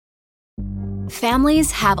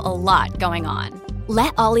Families have a lot going on.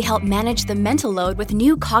 Let Ollie help manage the mental load with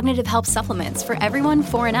new cognitive help supplements for everyone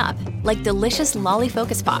 4 and up, like delicious Lolly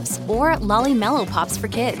Focus Pops or Lolly Mellow Pops for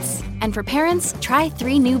kids. And for parents, try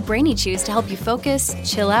 3 new Brainy Chews to help you focus,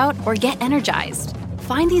 chill out, or get energized.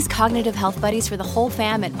 Find these cognitive health buddies for the whole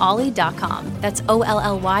fam at ollie.com. That's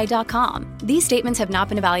OLLY.com. These statements have not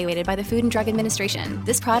been evaluated by the Food and Drug Administration.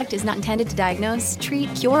 This product is not intended to diagnose,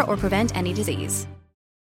 treat, cure, or prevent any disease.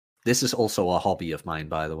 This is also a hobby of mine,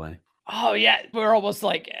 by the way. Oh, yeah. We're almost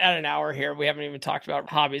like at an hour here. We haven't even talked about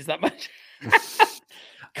hobbies that much.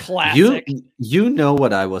 Classic. You know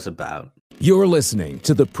what I was about. You're listening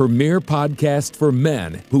to the premier podcast for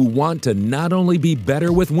men who want to not only be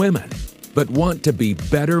better with women, but want to be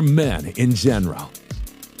better men in general.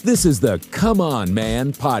 This is the Come On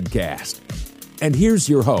Man podcast. And here's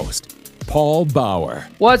your host, Paul Bauer.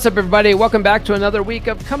 What's up, everybody? Welcome back to another week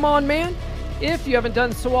of Come On Man. If you haven't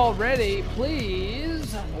done so already,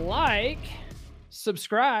 please like,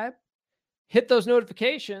 subscribe, hit those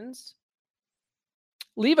notifications,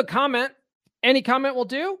 leave a comment. Any comment will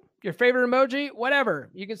do. Your favorite emoji,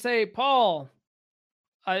 whatever. You can say, Paul,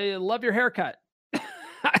 I love your haircut.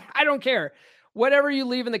 I don't care. Whatever you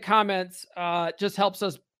leave in the comments just helps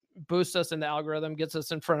us boost us in the algorithm, gets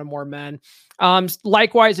us in front of more men.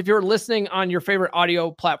 Likewise, if you're listening on your favorite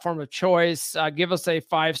audio platform of choice, give us a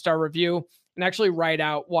 5-star review and actually write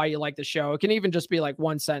out why you like the show. It can even just be like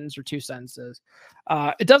 1 sentence or 2 sentences.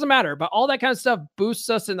 It doesn't matter, but all that kind of stuff boosts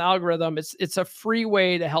us in the algorithm. It's a free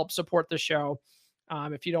way to help support the show.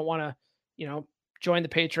 If you don't want to, join the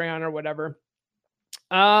Patreon or whatever.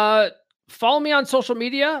 Follow me on social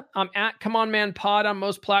media. I'm at Come On Man Pod on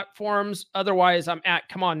most platforms. Otherwise, I'm at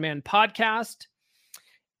Come On Man Podcast.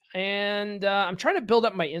 And I'm trying to build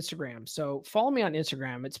up my Instagram. So follow me on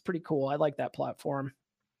Instagram. It's pretty cool. I like that platform.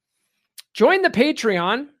 Join the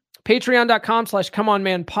Patreon,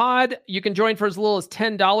 patreon.com/ComeOnManPod. You can join for as little as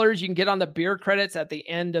 $10. You can get on the beer credits at the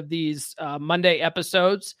end of these Monday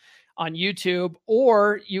episodes on YouTube,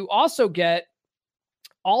 or you also get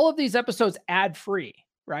all of these episodes ad-free,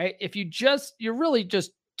 right? If you're really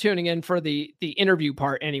just tuning in for the interview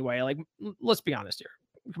part anyway. Like, let's be honest here.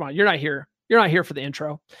 Come on, you're not here for the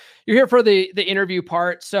intro. You're here for the interview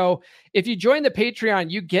part. So if you join the Patreon,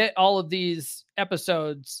 you get all of these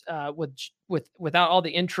episodes without all the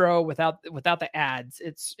intro, without the ads.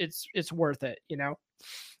 It's worth it,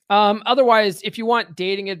 Otherwise, if you want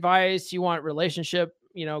dating advice, you want relationship,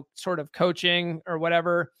 sort of coaching or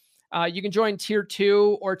whatever, you can join tier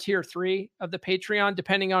 2 or tier 3 of the Patreon,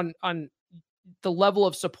 depending on the level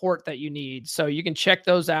of support that you need. So you can check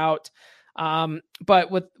those out.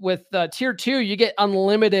 But with tier 2, you get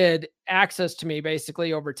unlimited access to me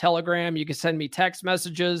basically over Telegram. You can send me text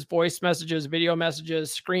messages, voice messages, video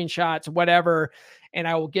messages, screenshots, whatever. And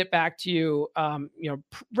I will get back to you,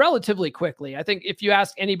 relatively quickly. I think if you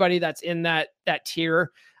ask anybody that's in that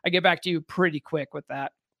tier, I get back to you pretty quick with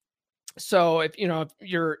that. So if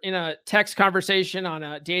you're in a text conversation on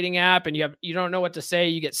a dating app and you don't know what to say,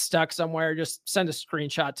 you get stuck somewhere, just send a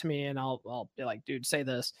screenshot to me and I'll be like, dude, say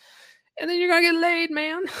this. And then you're going to get laid,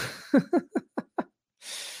 man.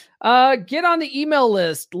 Get on the email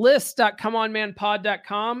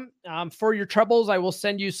list.comeonmanpod.com. For your troubles, I will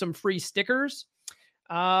send you some free stickers.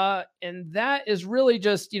 And that is really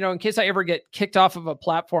just, in case I ever get kicked off of a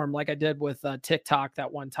platform like I did with TikTok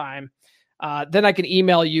that one time. Then I can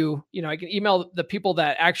email you, I can email the people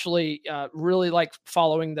that actually really like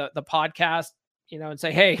following the podcast, and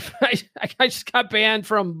say, hey, I just got banned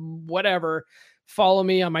from whatever. Follow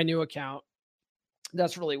me on my new account.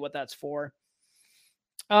 That's really what that's for.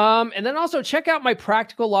 And then also check out my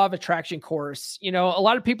Practical Law of Attraction course. A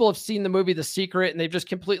lot of people have seen the movie The Secret and they've just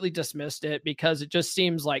completely dismissed it because it just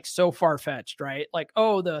seems like so far-fetched, right? Like,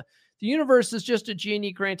 oh, the universe is just a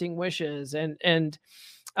genie granting wishes. And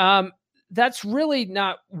that's really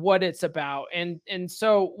not what it's about. And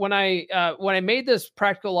so when I made this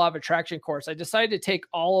Practical Law of Attraction course, I decided to take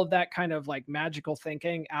all of that kind of like magical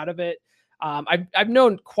thinking out of it. I've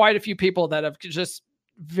known quite a few people that have just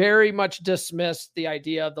very much dismissed the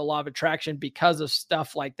idea of the law of attraction because of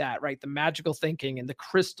stuff like that, right? The magical thinking and the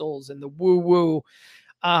crystals and the woo-woo.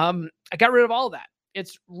 I got rid of all of that.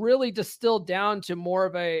 It's really distilled down to more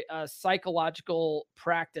of a psychological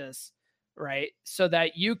practice, right? So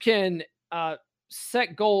that you can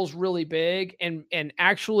set goals really big and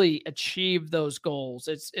actually achieve those goals.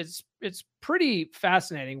 It's pretty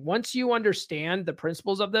fascinating. Once you understand the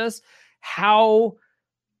principles of this, how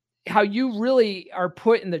you really are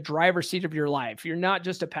put in the driver's seat of your life. You're not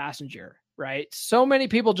just a passenger, right? So many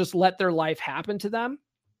people just let their life happen to them.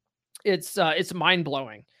 It's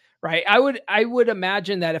mind-blowing, right? I would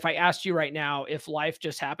imagine that if I asked you right now, if life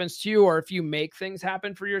just happens to you, or if you make things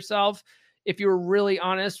happen for yourself, if you were really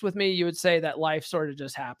honest with me, you would say that life sort of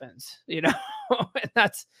just happens, and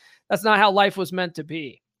that's not how life was meant to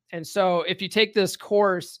be. And so if you take this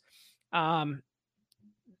course,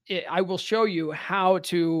 I will show you how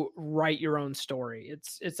to write your own story.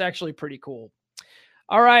 It's actually pretty cool.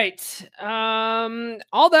 All right.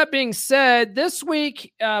 All that being said, this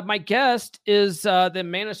week, my guest is the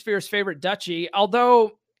Manosphere's favorite Dutchie.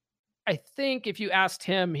 Although I think if you asked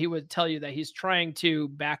him, he would tell you that he's trying to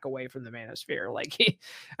back away from the Manosphere.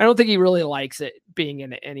 I don't think he really likes it being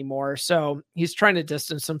in it anymore. So he's trying to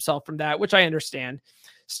distance himself from that, which I understand.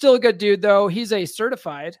 Still a good dude, though. He's a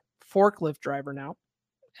certified forklift driver now,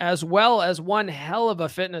 as well as one hell of a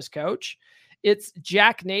fitness coach. It's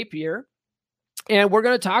Jack Napier. And we're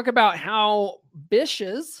going to talk about how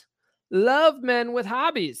bitches love men with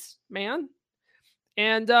hobbies, man.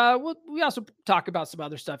 And we also talk about some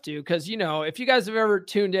other stuff too, because, if you guys have ever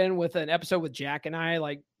tuned in with an episode with Jack and I,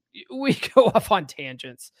 we go off on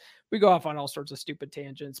tangents. We go off on all sorts of stupid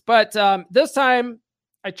tangents. But this time,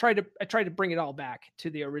 I tried to bring it all back to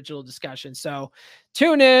the original discussion. So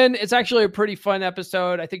tune in. It's actually a pretty fun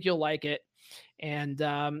episode. I think you'll like it.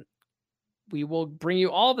 And we will bring you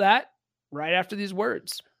all of that right after these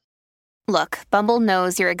words. Look, Bumble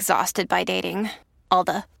knows you're exhausted by dating. All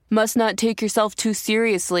the must not take yourself too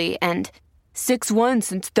seriously and 6'1"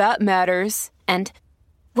 since that matters. And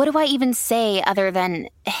what do I even say other than,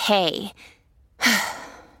 hey?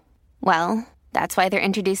 Well, that's why they're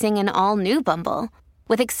introducing an all-new Bumble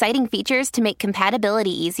with exciting features to make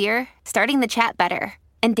compatibility easier, starting the chat better,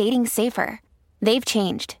 and dating safer. They've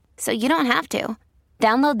changed, so you don't have to.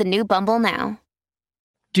 Download the new Bumble now.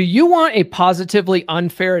 Do you want a positively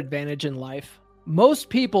unfair advantage in life? Most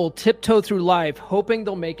people tiptoe through life hoping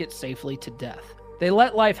they'll make it safely to death. They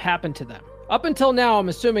let life happen to them. Up until now, I'm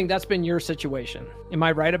assuming that's been your situation. Am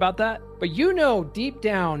I right about that? But you know deep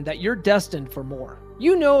down that you're destined for more.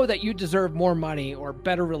 You know that you deserve more money or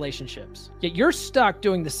better relationships. Yet you're stuck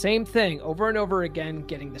doing the same thing over and over again,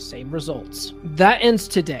 getting the same results. That ends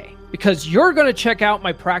today, because you're going to check out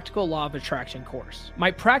my Practical Law of Attraction course. My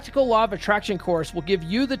Practical Law of Attraction course will give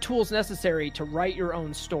you the tools necessary to write your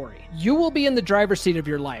own story. You will be in the driver's seat of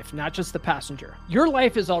your life, not just the passenger. Your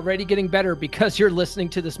life is already getting better because you're listening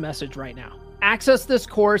to this message right now. Access this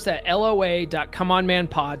course at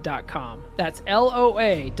loa.comeonmanpod.com. That's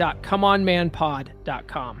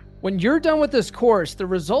loa.comeonmanpod.com. When you're done with this course, the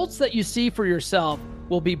results that you see for yourself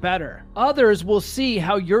will be better. Others will see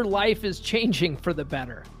how your life is changing for the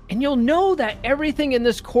better. And you'll know that everything in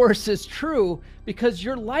this course is true because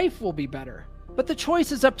your life will be better. But the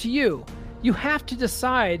choice is up to you. You have to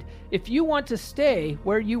decide if you want to stay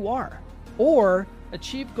where you are or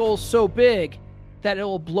achieve goals so big that it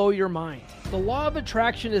will blow your mind. The law of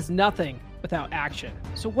attraction is nothing without action.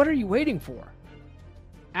 So what are you waiting for?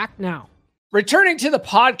 Act now. Returning to the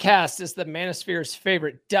podcast is the Manosphere's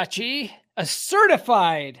favorite Dutchie, a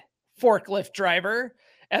certified forklift driver,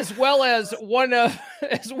 as well as one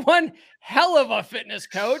hell of a fitness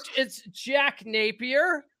coach. It's Jack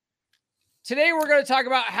Napier. Today we're going to talk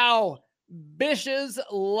about how bitches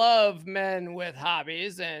love men with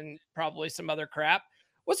hobbies and probably some other crap.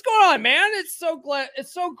 What's going on, man? It's so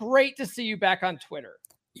great to see you back on Twitter.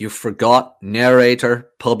 You forgot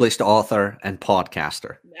narrator, published author, and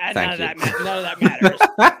podcaster. Thank you. None of that matters.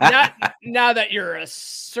 now that you're a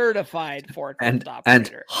certified forklift operator. And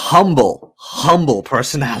humble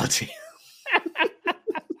personality.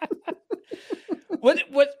 One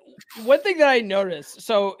thing that I noticed,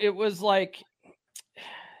 so it was like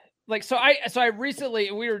so I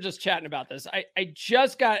recently, we were just chatting about this. I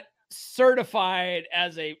just got certified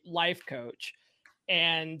as a life coach,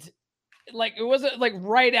 and it wasn't like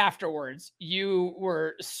right afterwards you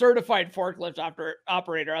were certified forklift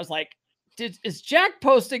operator. I was like, is Jack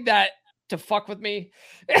posting that to fuck with me?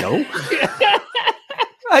 No.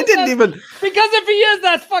 I didn't even, because if he is,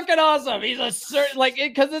 that's fucking awesome. He's a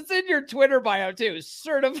because it's in your Twitter bio too,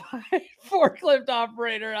 certified forklift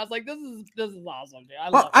operator. I was like, this is awesome, dude.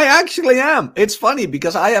 I actually am. It's funny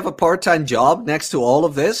because I have a part-time job next to all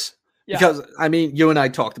of this. Yeah. Because, I mean, you and I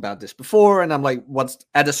talked about this before, and I'm like,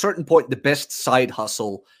 at a certain point, the best side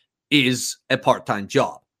hustle is a part-time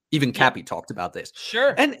job. Even Cappy talked about this.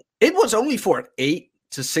 Sure. And it was only for 8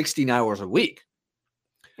 to 16 hours a week.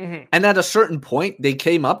 Mm-hmm. And at a certain point, they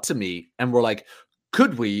came up to me and were like,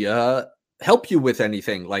 could we help you with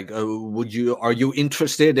anything? Like, are you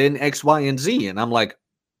interested in X, Y, and Z? And I'm like,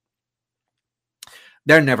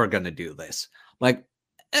 they're never going to do this. Like,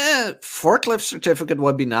 forklift certificate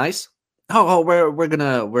would be nice. we're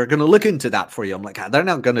gonna look into that for you. I'm like, they're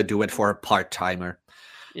not gonna do it for a part-timer.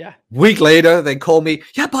 Yeah. Week later, they call me.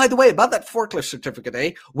 Yeah, by the way, about that forklift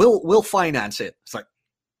certificate, we'll finance it. It's like,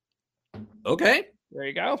 okay, there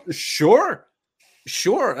you go. Sure.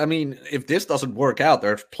 I mean, if this doesn't work out,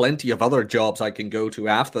 there's plenty of other jobs I can go to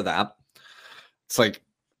after that. It's like,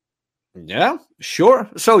 yeah, sure.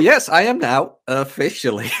 So yes, I am now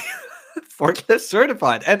officially forklift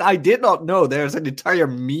certified, and I did not know there's an entire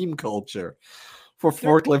meme culture for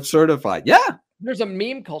forklift certified. Yeah, there's a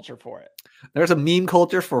meme culture for it. There's a meme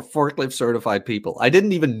culture for forklift certified people. I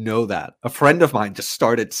didn't even know that. A friend of mine just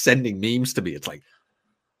started sending memes to me. It's like,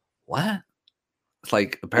 what? It's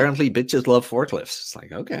like, apparently bitches love forklifts. It's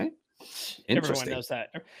like, okay. Everyone knows that.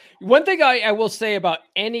 One thing I will say about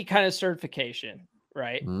any kind of certification,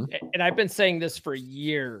 right? Mm-hmm. And I've been saying this for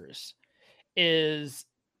years, is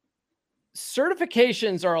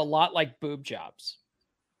certifications are a lot like boob jobs.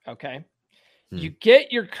 Okay. You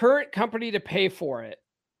get your current company to pay for it.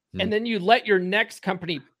 And then you let your next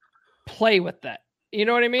company play with that. You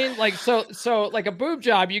know what I mean? Like, so like a boob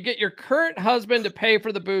job, you get your current husband to pay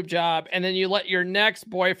for the boob job, and then you let your next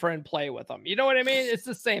boyfriend play with them. You know what I mean? It's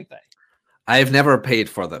the same thing. I've never paid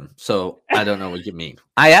for them, so I don't know what you mean.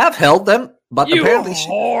 I have held them, but you apparently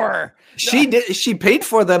she paid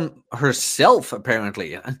for them herself,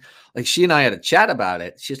 apparently. Like, she and I had a chat about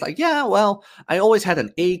it. She's like, yeah, well, I always had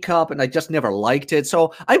an A cup and I just never liked it.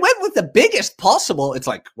 So I went with the biggest possible. It's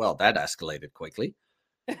like, well, that escalated quickly.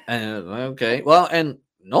 Okay. Well, and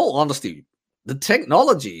no, honesty, the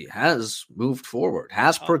technology has moved forward,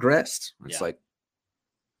 has progressed. It's like,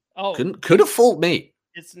 could have fooled me.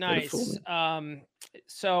 It's nice.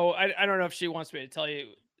 So I don't know if she wants me to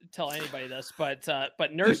tell anybody this, but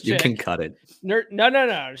Nurse Chick, you can cut it. No.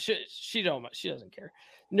 She doesn't care.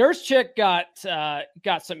 Nurse Chick got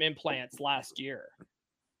some implants last year,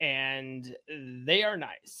 and they are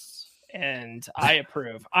nice, and I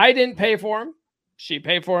approve. I didn't pay for them. She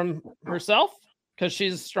paid for them herself because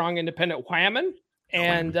she's a strong, independent woman,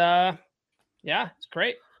 and yeah, it's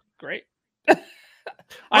great.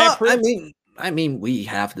 I approve. I mean, we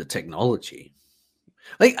have the technology.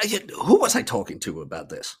 Like, who was I talking to about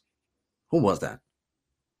this? Who was that?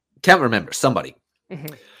 Can't remember. Somebody.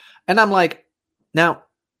 Mm-hmm. And I'm like, now,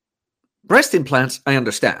 breast implants, I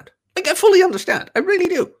understand. Like, I fully understand. I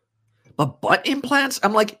really do. But butt implants,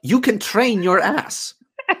 I'm like, you can train your ass.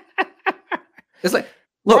 It's like,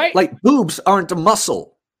 look, right? Like, boobs aren't a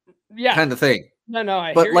muscle, kind of thing.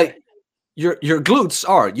 No, but like, your glutes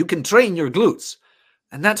are. You can train your glutes,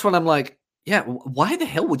 and that's what I'm like. Yeah, why the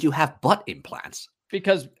hell would you have butt implants?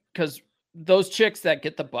 Because those chicks that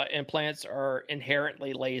get the butt implants are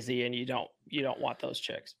inherently lazy, and you don't want those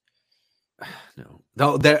chicks. No,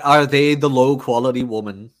 are they the low quality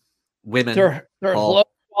women? They're low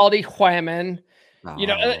quality women. Oh. You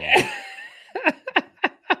know,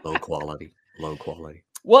 low quality.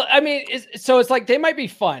 Well, I mean, it's like they might be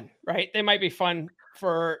fun, right? They might be fun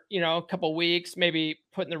for a couple weeks, maybe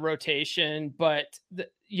put in the rotation, but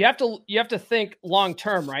you have to think long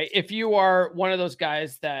term, right? If you are one of those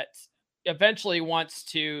guys that eventually wants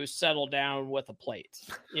to settle down with a plate,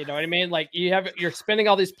 you know what I mean? Like, you're spending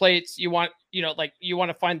all these plates, you want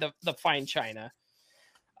to find the fine china.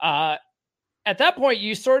 At that point,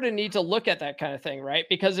 you sort of need to look at that kind of thing, right?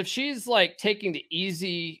 Because if she's like taking the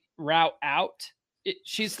easy route out,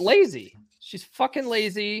 she's lazy. She's fucking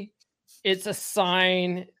lazy. It's a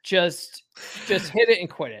sign. Just hit it and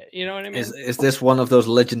quit it. You know what I mean? Is this one of those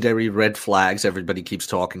legendary red flags everybody keeps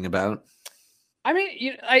talking about? I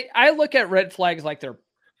mean, I look at red flags like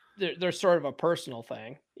they're sort of a personal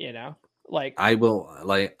thing. Like I will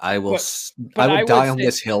die on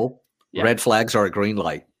this hill. Yeah. Red flags are a green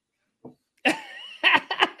light.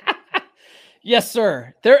 Yes,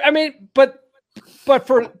 sir. But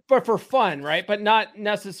for fun, right? But not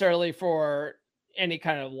necessarily for any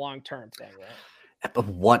kind of long-term thing, right? But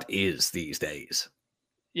what is these days?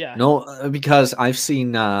 Yeah. No, because I've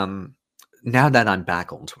seen now that I'm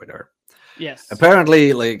back on Twitter. Yes.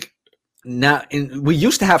 Apparently, like, now we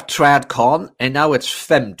used to have TradCon, and now it's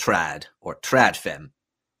FemTrad or TradFem.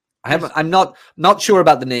 I'm not sure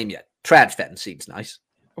about the name yet. TradFem seems nice.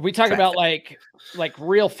 Are we talking about like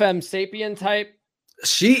real femme sapien type?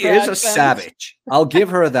 She is a savage. I'll give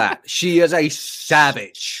her that. She is a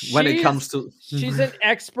savage when it comes to. She's an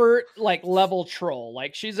expert, like, level troll.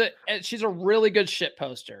 Like, she's a really good shit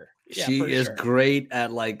poster. Yeah, she is great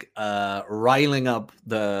at like riling up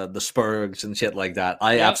the Spurgs and shit like that.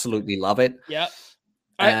 I absolutely love it. Yeah,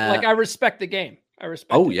 I respect the game. I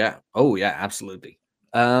respect. Oh yeah, absolutely.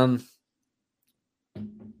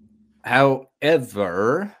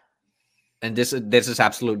 However, and this is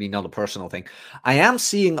absolutely not a personal thing. I am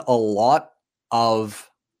seeing a lot of,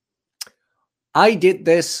 I did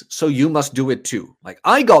this, so you must do it too. Like,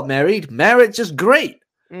 I got married. Marriage is great.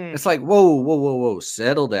 It's like, whoa.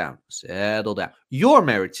 Settle down. Your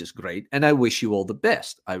marriage is great, and I wish you all the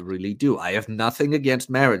best. I really do. I have nothing against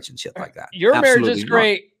marriage and shit like that. Your marriage is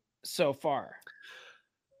great so far.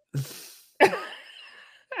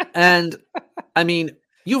 And I mean,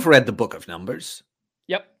 you've read the Book of Numbers.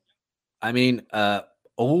 Yep. I mean,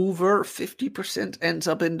 over 50% ends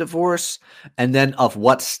up in divorce. And then of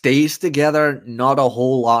what stays together, not a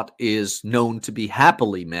whole lot is known to be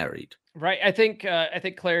happily married. Right. I think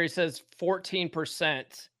Clary says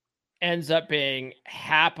 14% ends up being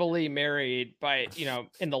happily married by,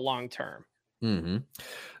 in the long term. Mm-hmm.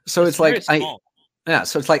 So it's like,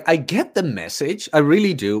 so it's like, I get the message. I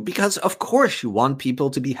really do. Because of course you want people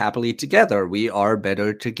to be happily together. We are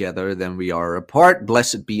better together than we are apart.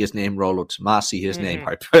 Blessed be his name, Rollo Tomasi, his name,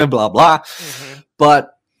 blah, blah.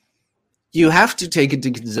 But you have to take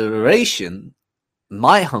into consideration,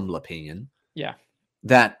 my humble opinion,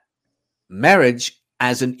 that marriage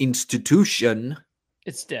as an institution,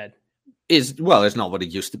 it's dead. It's not what it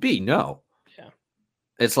used to be. No.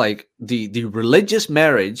 It's like the religious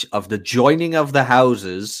marriage of the joining of the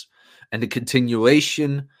houses and the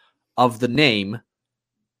continuation of the name.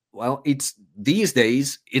 Well, it's these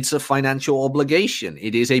days, it's a financial obligation.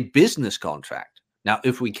 It is a business contract. Now,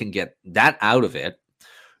 if we can get that out of it,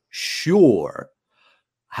 sure.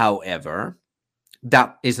 However,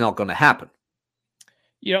 that is not going to happen.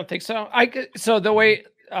 You don't think so? So the way,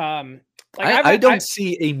 I don't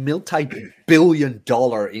see a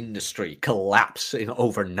multi-billion-dollar industry collapse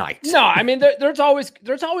overnight. No, I mean there's always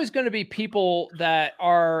going to be people that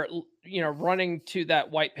are running to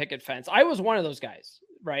that white picket fence. I was one of those guys,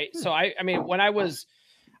 right? So I mean when I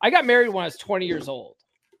got married when I was 20 years old,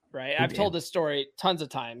 right? I've told this story tons of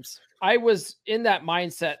times. I was in that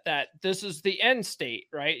mindset that this is the end state,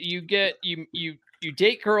 right? You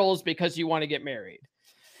date girls because you want to get married.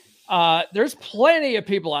 There's plenty of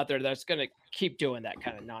people out there that's going to keep doing that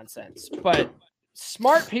kind of nonsense, but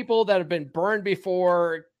smart people that have been burned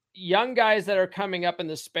before, young guys that are coming up in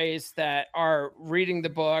the space that are reading the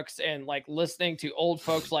books and like listening to old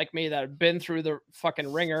folks like me that have been through the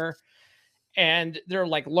fucking ringer, and they're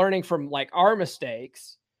like learning from like our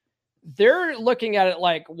mistakes. They're looking at it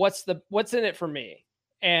like, what's in it for me?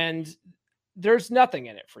 And there's nothing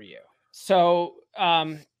in it for you. So,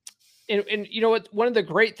 and you know what? One of the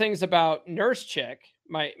great things about Nurse Chick,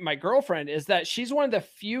 my girlfriend, is that she's one of the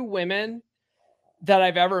few women that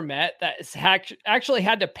I've ever met that has actually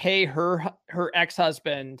had to pay her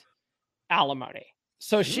ex-husband alimony.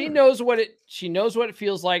 So she knows what it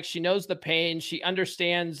feels like. She knows the pain. She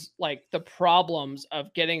understands like the problems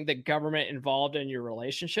of getting the government involved in your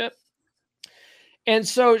relationship. And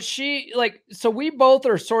so so we both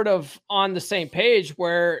are sort of on the same page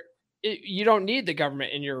where you don't need the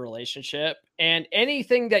government in your relationship, and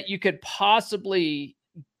anything that you could possibly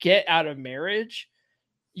get out of marriage,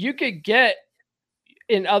 you could get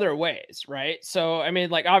in other ways. Right. So, I mean,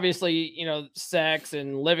 like, obviously, sex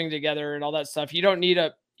and living together and all that stuff, you don't need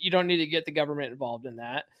to get the government involved in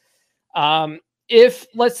that. If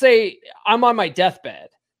let's say I'm on my deathbed,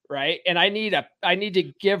 right, and I need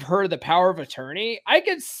to give her the power of attorney, I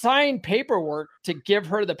could sign paperwork to give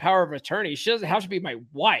her the power of attorney. She doesn't have to be my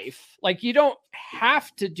wife. Like, you don't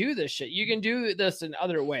have to do this shit. You can do this in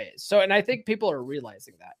other ways. So, and I think people are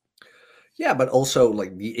realizing that. Yeah, but also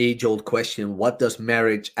like the age-old question, what does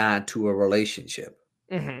marriage add to a relationship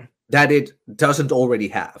that it doesn't already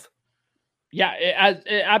have? Yeah, it adds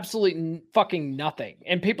absolutely fucking nothing.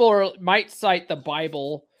 And people might cite the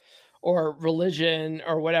Bible or religion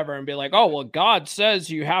or whatever and be like, oh, well, God says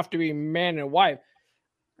you have to be man and wife.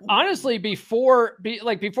 Honestly, before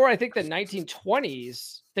I think the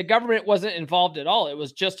 1920s, the government wasn't involved at all. It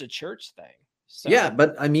was just a church thing. So. Yeah,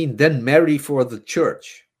 but I mean, then marry for the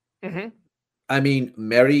church. I mean,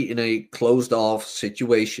 marry in a closed off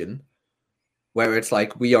situation where it's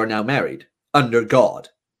like, we are now married under God.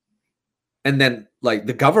 And then like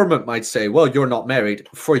the government might say, well, you're not married.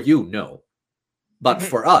 For you, no. But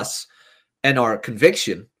for us and our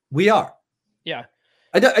conviction, we are. Yeah.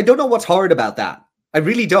 I don't know what's hard about that. I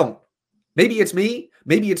really don't. Maybe it's me.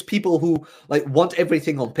 Maybe it's people who like want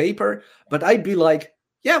everything on paper. But I'd be like,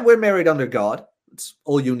 yeah, we're married under God. That's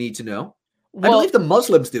all you need to know. Well, I believe the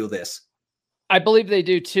Muslims do this. I believe they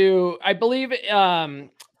do too. I believe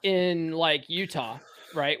in like Utah,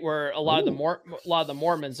 right, where a lot of the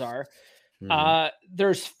Mormons are.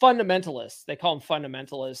 There's fundamentalists. They call them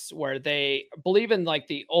fundamentalists, where they believe in like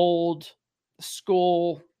the old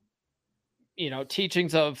school,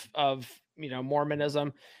 teachings of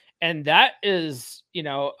Mormonism. And that is,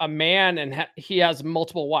 a man and he has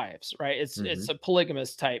multiple wives, right? It's a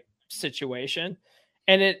polygamous type situation.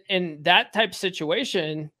 And in that type of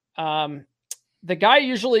situation, the guy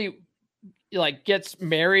usually like gets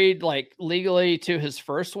married like legally to his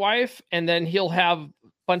first wife, and then he'll have a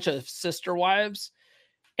bunch of sister wives,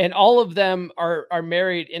 and all of them are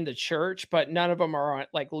married in the church, but none of them are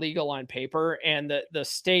like legal on paper. And the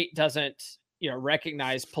state doesn't,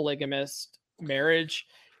 recognize polygamous marriage.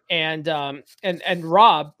 And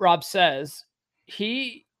Rob says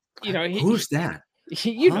who's that?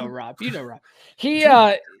 Rob, he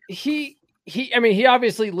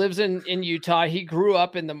obviously lives in Utah. He grew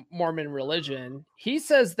up in the Mormon religion. He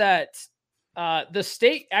says that the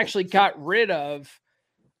state actually got rid of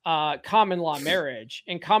common law marriage,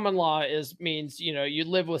 and common law means you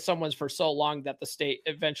live with someone for so long that the state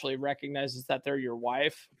eventually recognizes that they're your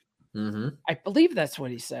wife. Mm-hmm. I believe that's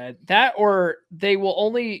what he said. That, or they will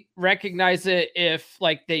only recognize it if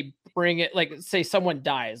like they bring it, like say someone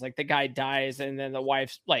dies, like the guy dies and then the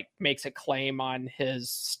wife like makes a claim on his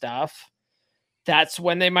stuff. That's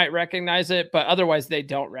when they might recognize it, but otherwise they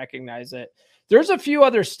don't recognize it. There's a few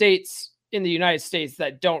other states in the United States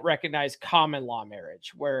that don't recognize common law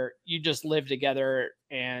marriage, where you just live together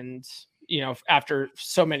and, after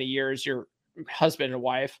so many years, you're husband and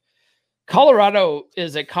wife. Colorado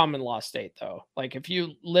is a common law state, though. Like if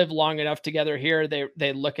you live long enough together here,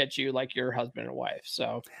 they look at you like you're husband and wife.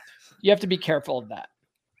 So you have to be careful of that.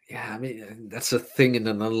 Yeah, I mean, that's a thing in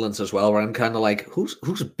the Netherlands as well, where I'm kind of like, whose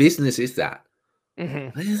business is that?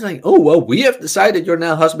 Mm-hmm. And it's like, oh, well, we have decided you're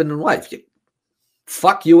now husband and wife.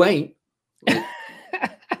 Fuck, you ain't.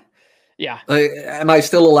 Yeah. Am I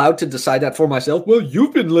still allowed to decide that for myself? Well,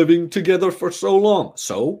 you've been living together for so long.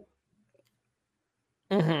 So?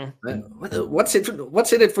 Mm-hmm. What's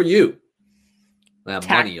in it for you?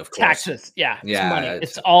 Money, of course. Taxes. Yeah. Yeah. Money.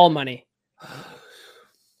 It's all money.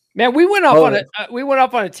 Man, we went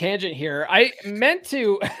off on a tangent here. I meant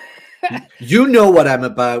to. You know what I'm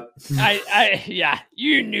about. Yeah,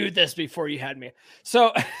 you knew this before you had me.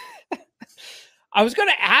 So I was going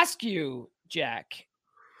to ask you, Jack,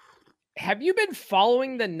 have you been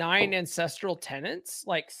following the 9 ancestral tenets,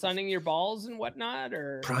 like sunning your balls and whatnot,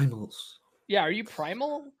 or primals? Yeah, are you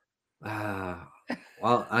primal?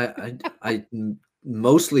 Well, I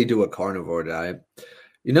mostly do a carnivore diet.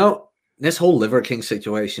 This whole Liver King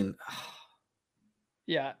situation.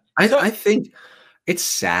 Yeah, I think it's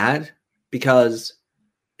sad because,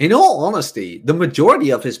 in all honesty, the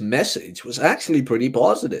majority of his message was actually pretty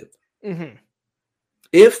positive. Mm-hmm.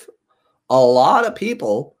 If a lot of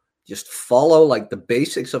people just follow like the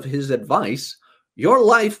basics of his advice, your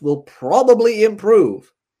life will probably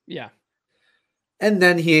improve. Yeah. And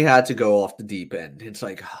then he had to go off the deep end. It's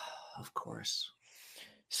like, of course.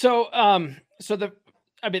 So,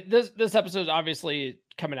 this episode is obviously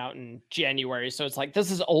coming out in January, so it's like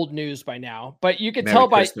this is old news by now. But you could tell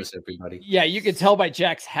by Christmas, everybody. Yeah, you could tell by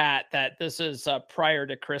Jack's hat that this is prior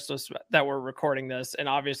to Christmas that we're recording this, and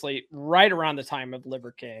obviously right around the time of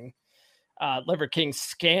Liver King's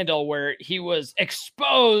scandal, where he was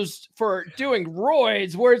exposed for doing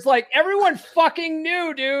roids, where it's like everyone fucking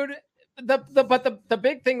knew, dude. But the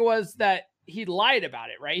big thing was that he lied about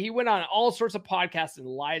it, right? He went on all sorts of podcasts and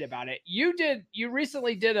lied about it. You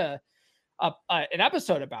recently did an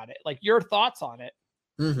episode about it, like your thoughts on it.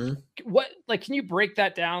 Mm-hmm. Can you break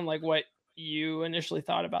that down? Like what you initially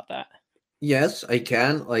thought about that? Yes, I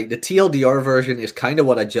can. Like the TLDR version is kind of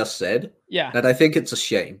what I just said. Yeah. That I think it's a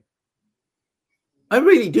shame. I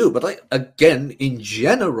really do. But like, again, in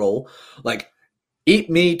general, like eat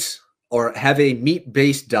meat or have a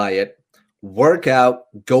meat-based diet, work out,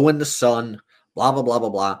 go in the sun, blah, blah, blah, blah,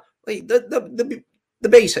 blah. Like the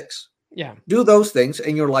basics. Yeah. Do those things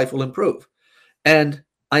and your life will improve. And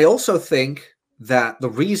I also think that the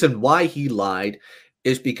reason why he lied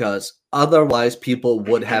is because otherwise people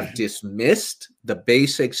would have dismissed the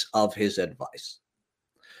basics of his advice.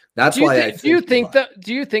 That's why I think.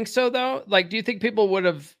 Do you think so though? Like, do you think people would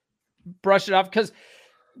have brushed it off?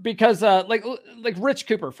 Because like Rich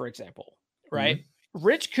Cooper, for example, right? Mm-hmm.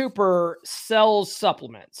 Rich Cooper sells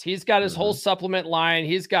supplements. He's got his whole supplement line.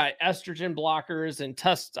 He's got estrogen blockers and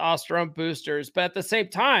testosterone boosters. But at the same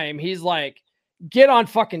time, he's like, get on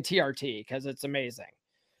fucking TRT because it's amazing.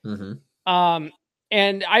 Mm-hmm.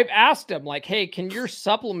 And I've asked him like, hey, can your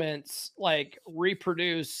supplements like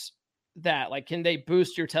reproduce that? Like, can they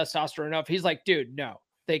boost your testosterone enough? He's like, dude, no,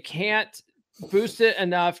 they can't boost it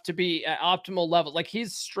enough to be at optimal level. Like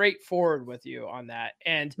he's straightforward with you on that.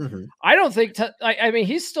 And I don't think,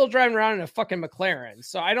 he's still driving around in a fucking McLaren.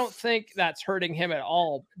 So I don't think that's hurting him at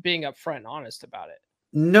all being upfront and honest about it.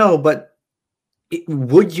 No, but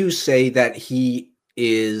would you say that he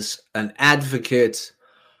is an advocate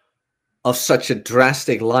of such a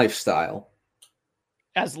drastic lifestyle?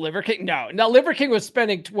 As Liver King? No. Liver King was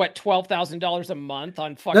spending what, $12,000 a month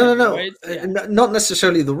on fucking roids? Yeah. Not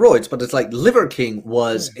necessarily the roids, but it's like Liver King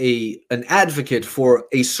was an advocate for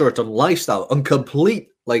a certain lifestyle, a complete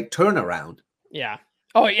like turnaround. Yeah.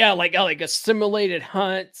 Oh yeah, like a simulated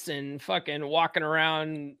hunts and fucking walking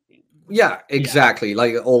around. Yeah, exactly. Yeah.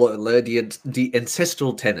 Like all the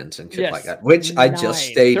ancestral tenants and shit like that, which I just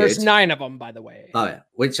stated. There's 9 of them, by the way. Oh yeah,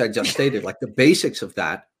 which I just stated. Like the basics of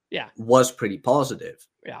that. Yeah, was pretty positive.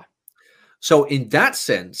 Yeah. So in that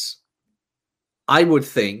sense, I would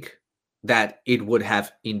think that it would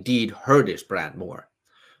have indeed hurt his brand more.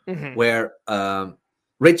 Mm-hmm. Where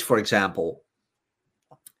Rich, for example,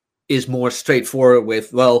 is more straightforward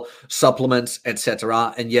with, well, supplements,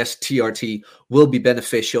 etc. And yes, TRT will be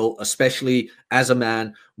beneficial, especially as a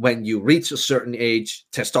man. When you reach a certain age,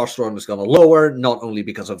 testosterone is going to lower, not only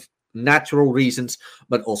because of natural reasons,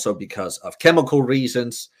 but also because of chemical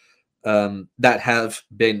reasons. That have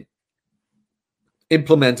been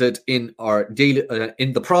implemented in our daily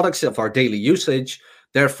in the products of our daily usage.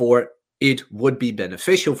 Therefore, it would be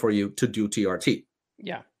beneficial for you to do TRT.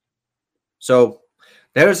 Yeah. So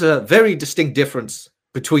there's a very distinct difference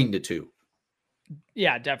between the two.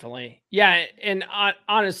 Yeah, definitely. Yeah, and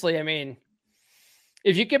honestly, I mean,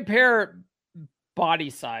 if you compare body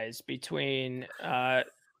size between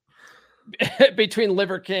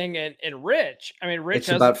Liver King and Rich. I mean, Rich it's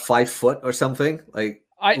about 5 foot or something. Like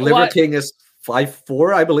Liver King is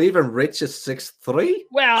 5'4", I believe, and Rich is 6'3".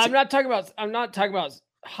 Well, I'm not talking about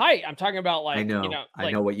height. I'm talking about like, I know, like,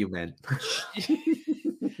 I know what you meant.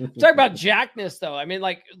 Talk about jackness though. I mean,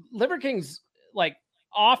 like Liver King's like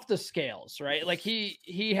off the scales, right? Like he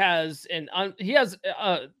has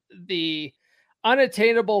the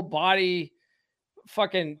unattainable body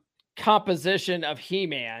fucking composition of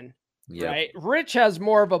He-Man. Yep. Right. Rich has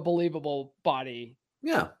more of a believable body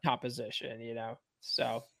composition,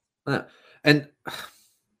 so. And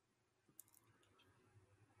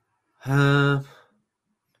I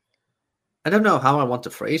don't know how I want to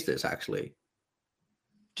phrase this actually.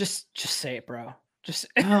 Just say it, bro. Just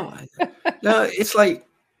no, it's like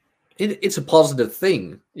it's a positive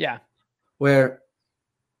thing. Yeah. Where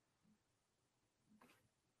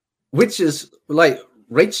which is like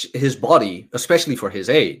Rich, his body, especially for his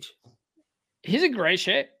age. He's in great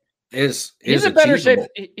shape. He's in better shape.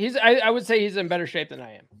 I would say he's in better shape than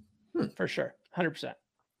I am, for sure, 100%.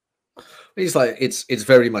 He's like it's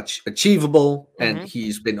very much achievable, and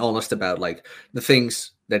he's been honest about like the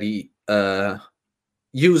things that he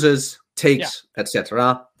uses, takes,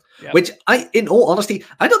 etc. Yep. Which in all honesty,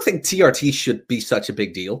 I don't think TRT should be such a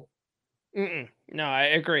big deal. No, I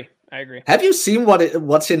agree. Have you seen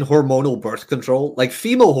what's in hormonal birth control? Like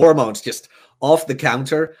female hormones just off the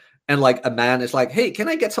counter. And like a man is like, hey, can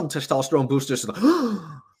I get some testosterone boosters?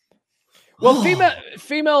 Well,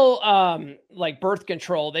 female like birth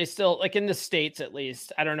control, they still, like in the States at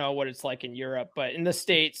least, I don't know what it's like in Europe, but in the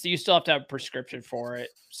States, you still have to have a prescription for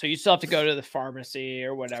it. So you still have to go to the pharmacy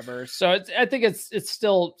or whatever. So I think it's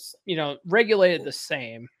still, regulated the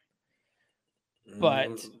same.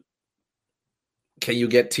 But can you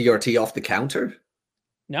get TRT off the counter?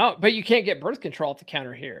 No, but you can't get birth control off the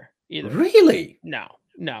counter here either. Really?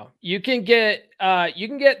 No, you can get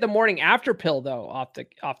the morning after pill though off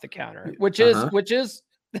the counter, which is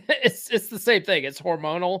it's the same thing. It's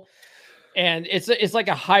hormonal, and it's like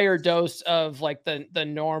a higher dose of like the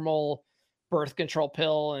normal birth control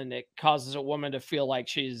pill, and it causes a woman to feel like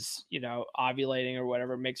she's ovulating or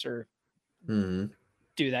whatever, makes her do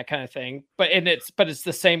that kind of thing. But it's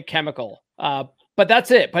the same chemical. But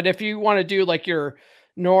that's it. But if you want to do like your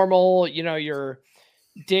normal, your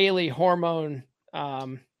daily hormone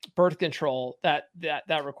birth control, that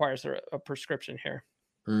requires a prescription here.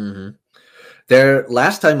 There,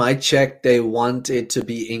 last time I checked, they want it to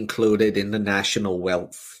be included in the national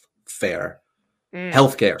healthcare.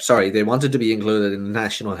 Sorry, they wanted to be included in the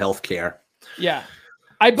national healthcare. Yeah,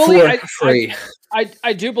 I believe free.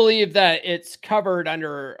 I do believe that it's covered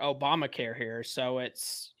under Obamacare here, so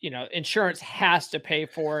it's insurance has to pay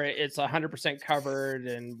for it. It's 100% covered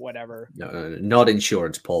and whatever. No, not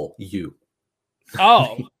insurance, Paul. You.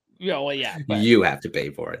 Oh, well, yeah. But you have to pay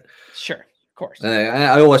for it. Sure, of course.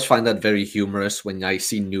 I always find that very humorous when I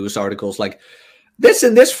see news articles like this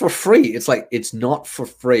and this for free. It's like, it's not for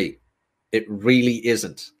free. It really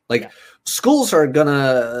isn't. Like schools are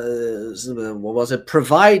gonna,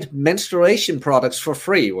 provide menstruation products for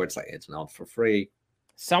free, where it's like, it's not for free.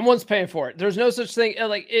 Someone's paying for it. There's no such thing.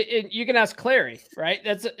 Like you can ask Clary, right?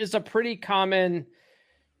 It's a pretty common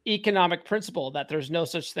economic principle that there's no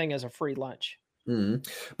such thing as a free lunch. Mm-hmm.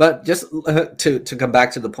 But just to come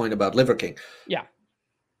back to the point about Liver King. Yeah.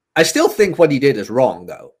 I still think what he did is wrong,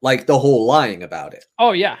 though. Like the whole lying about it.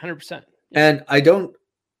 Oh, yeah, 100%. And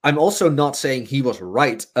I'm also not saying he was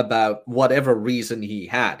right about whatever reason he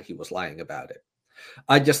had. He was lying about it.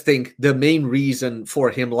 I just think the main reason for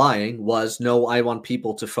him lying was, no, I want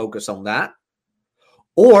people to focus on that.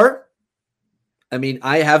 Or, I mean,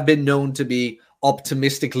 I have been known to be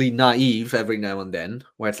optimistically naive every now and then,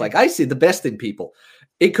 where it's like, I see the best in people.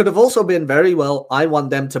 It could have also been very well, I want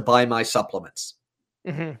them to buy my supplements.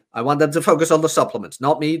 Mm-hmm. I want them to focus on the supplements,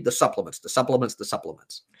 not me, the supplements, the supplements, the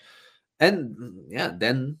supplements. And yeah,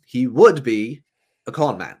 then he would be a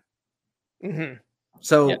con man. Mm-hmm.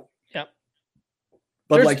 So, yeah.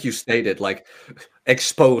 But like you stated, like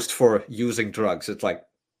exposed for using drugs. It's like,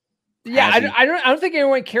 yeah, I don't think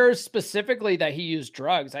anyone cares specifically that he used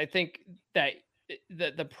drugs. I think that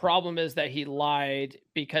the problem is that he lied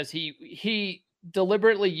because he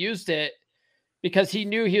deliberately used it because he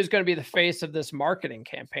knew he was going to be the face of this marketing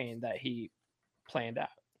campaign that he planned out.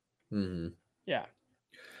 Mm-hmm. Yeah.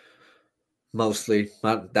 Mostly,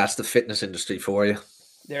 that's the fitness industry for you.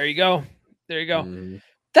 There you go. Mm-hmm.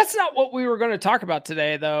 That's not what we were going to talk about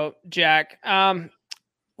today, though, Jack.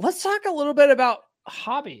 Let's talk a little bit about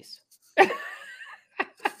hobbies.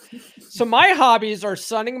 So my hobbies are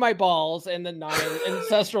sunning my balls and the 9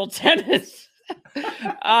 ancestral tennis.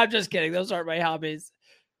 I'm just kidding. Those aren't my hobbies.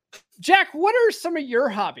 Jack, what are some of your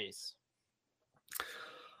hobbies?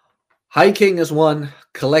 Hiking is one.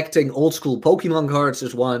 Collecting old school Pokemon cards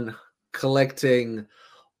is one. Collecting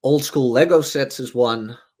old school Lego sets is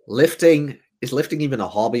one. Lifting. Is lifting even a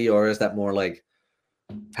hobby, or is that more like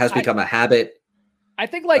has become a habit? I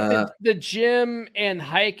think like the gym and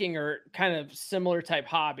hiking are kind of similar type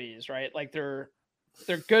hobbies, right? Like they're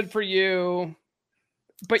good for you,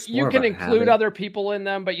 but you can include other people in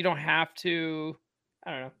them, but you don't have to.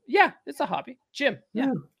 I don't know. Yeah, it's a hobby. Gym.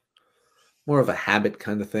 Yeah. More of a habit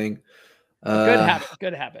kind of thing. Good habit.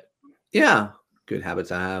 Good habit. Yeah. Good habits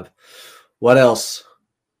to have. What else?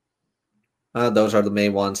 Those are the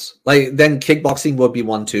main ones. Like then kickboxing would be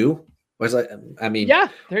one too. I mean, yeah,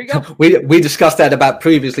 there you go. We discussed that about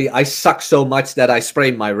previously. I suck so much that I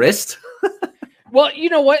sprained my wrist. Well, you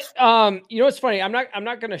know what? What's funny? I'm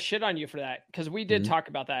not going to shit on you for that because we did talk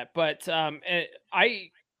about that. But I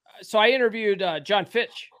interviewed John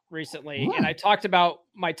Fitch recently, and I talked about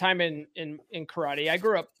my time in karate. I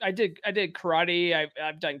grew up. I did karate.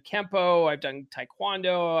 I've done kempo. I've done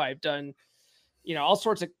taekwondo. I've done all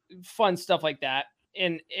sorts of fun stuff like that.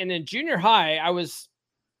 And in junior high, I was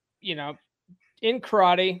in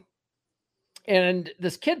karate, and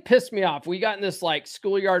this kid pissed me off. We got in this like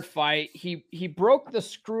schoolyard fight. He broke the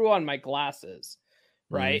screw on my glasses,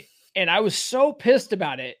 right? And I was so pissed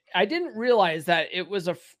about it. I didn't realize that it was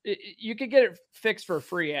you could get it fixed for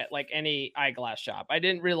free at like any eyeglass shop. I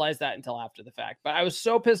didn't realize that until after the fact, but I was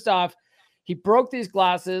so pissed off. He broke these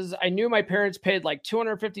glasses. I knew my parents paid like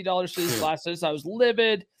 $250 for these glasses. I was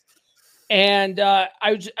livid. And I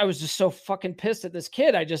was just so fucking pissed at this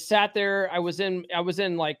kid. I just sat there. I was in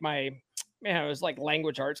like it was like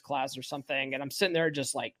language arts class or something. And I'm sitting there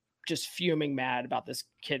just fuming mad about this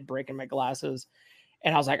kid breaking my glasses.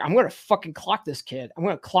 And I was like, I'm going to fucking clock this kid. I'm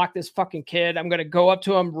going to clock this fucking kid. I'm going to go up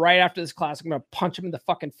to him right after this class. I'm going to punch him in the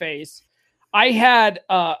fucking face. I had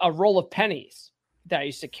a roll of pennies that I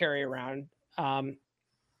used to carry around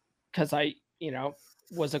because I,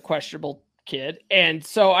 was a questionable kid. And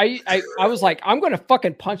so I was like, I'm going to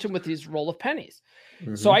fucking punch him with these roll of pennies.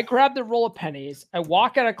 Mm-hmm. So I grabbed the roll of pennies. I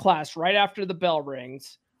walk out of class right after the bell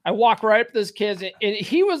rings. I walk right up to this kid, and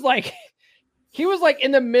he was like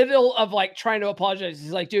in the middle of like trying to apologize.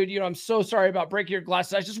 He's like, dude, I'm so sorry about breaking your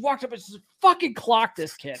glasses. I just walked up and just fucking clocked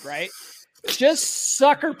this kid, right? Just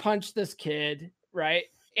sucker punched this kid, right?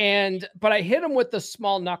 But I hit him with the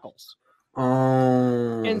small knuckles.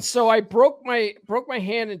 And so I broke my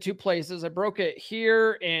hand in two places. I broke it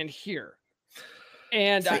here and here.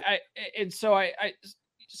 And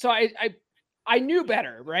I knew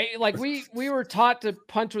better, right? Like we were taught to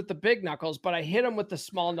punch with the big knuckles, but I hit him with the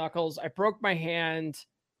small knuckles. I broke my hand.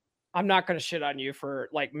 I'm not going to shit on you for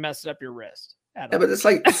like messing up your wrist. Yeah, but it's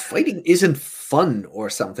like fighting isn't fun or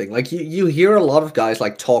something. Like you hear a lot of guys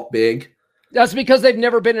like talk big. That's because they've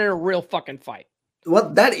never been in a real fucking fight.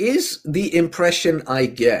 Well, that is the impression I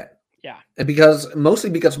get. Yeah. And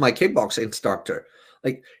mostly because of my kickboxing instructor,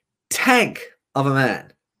 like tank of a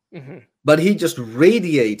man, but he just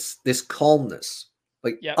radiates this calmness,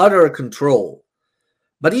 like utter control.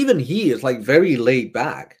 But even he is like very laid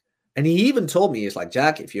back. And he even told me, he's like,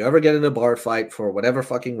 Jack, if you ever get in a bar fight for whatever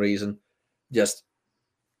fucking reason, just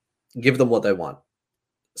give them what they want.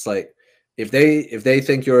 It's like, if they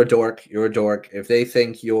think you're a dork, you're a dork. If they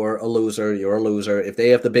think you're a loser, you're a loser. If they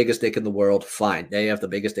have the biggest dick in the world, fine. They have the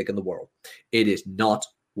biggest dick in the world. It is not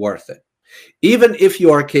worth it. Even if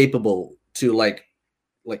you are capable to like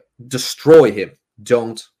destroy him,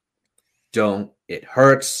 don't. It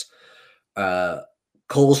hurts.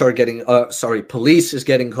 Police is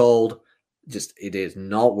getting called. Just, it is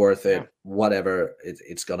not worth it. Whatever.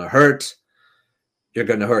 It's gonna hurt. You're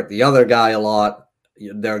gonna hurt the other guy a lot.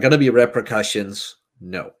 There are going to be repercussions.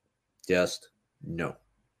 No, just no.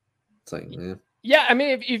 It's like, yeah. I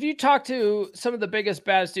mean, if you talk to some of the biggest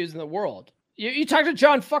baddest dudes in the world, you talk to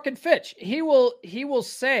John fucking Fitch, he will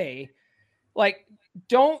say, like,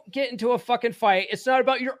 don't get into a fucking fight. It's not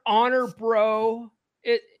about your honor, bro.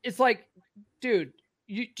 It's like, dude,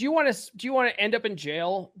 do you want to end up in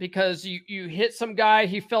jail because you hit some guy,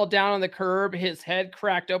 he fell down on the curb, his head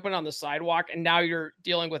cracked open on the sidewalk, and now you're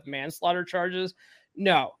dealing with manslaughter charges?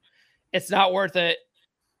 No, it's not worth it.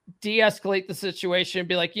 De-escalate the situation.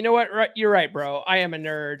 Be like, you know what? You're right, bro. I am a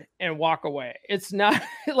nerd, and walk away. It's not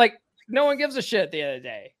like, no one gives a shit at the end of the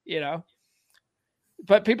day, you know?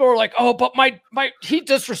 But people are like, oh, but he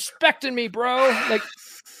disrespected me, bro. Like,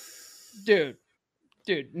 dude,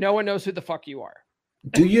 no one knows who the fuck you are.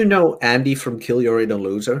 Do you know Andy from Kill Your Inner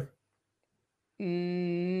Loser?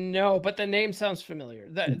 No, but the name sounds familiar.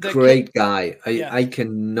 Great guy. I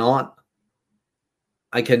cannot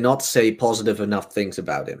say positive enough things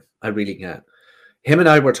about him. I really can't. Him and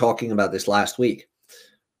I were talking about this last week,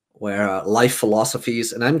 where life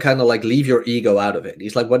philosophies, and I'm kind of like, leave your ego out of it.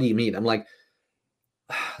 He's like, what do you mean? I'm like,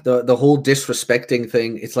 the whole disrespecting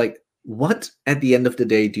thing. It's like, what at the end of the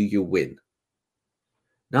day do you win?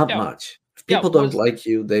 Not much. If people don't like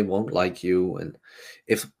you, they won't like you. And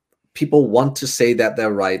if people want to say that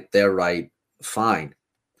they're right, fine.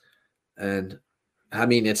 And I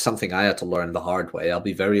mean, it's something I had to learn the hard way. I'll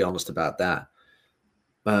be very honest about that.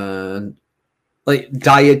 Like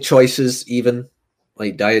diet choices, even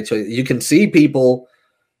like diet choices. You can see people,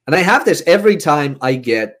 and I have this every time I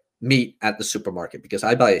get meat at the supermarket because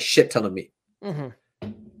I buy a shit ton of meat. Mm-hmm.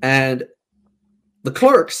 And the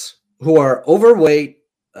clerks who are overweight,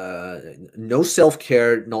 no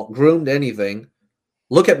self-care, not groomed, anything,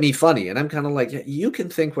 look at me funny. And I'm kind of like, you can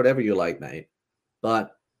think whatever you like, mate.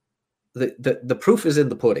 But the proof is in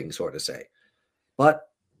the pudding, sort of say. But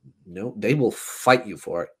no, they will fight you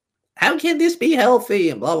for it. How can this be healthy?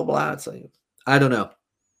 And blah, blah, blah. It's like, I don't know.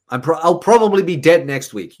 I'll probably be dead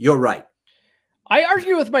next week. You're right. I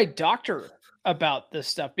argue with my doctor about this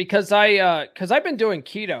stuff because I've been doing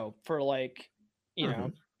keto for like,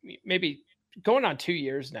 know, maybe going on 2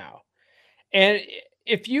 years now. And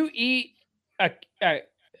if you eat a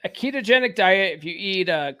ketogenic diet, if you eat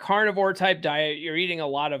a carnivore type diet, you're eating a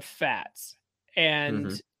lot of fats.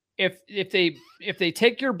 And if they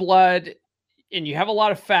take your blood and you have a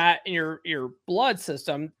lot of fat in your blood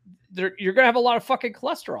system, you're going to have a lot of fucking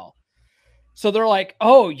cholesterol. So they're like,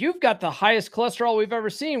 oh, you've got the highest cholesterol we've ever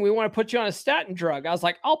seen. We want to put you on a statin drug. I was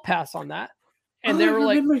like, I'll pass on that. And they were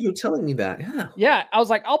like, I remember you telling me that. Yeah. I was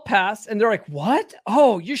like, I'll pass. And they're like, what?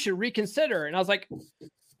 Oh, you should reconsider. And I was like,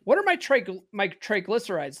 what are my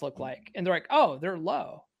triglycerides look like? And they're like, oh, they're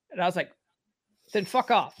low. And I was like, then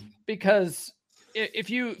fuck off. Because if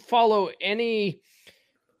you follow any,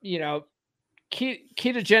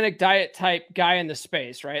 ketogenic diet type guy in the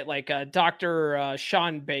space, right? Like Dr.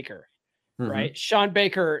 Sean Baker, right? Sean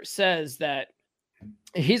Baker says that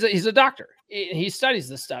he's a doctor. He studies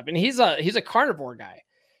this stuff, and he's a carnivore guy.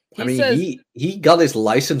 He got his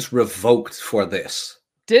license revoked for this.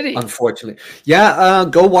 Did he? Unfortunately. Yeah,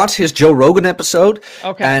 go watch his Joe Rogan episode.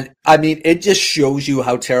 Okay. And I mean, it just shows you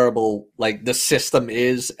how terrible like the system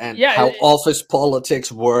is and how office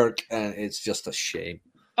politics work, and it's just a shame.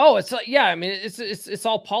 Oh, it's I mean, it's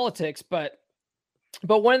all politics, but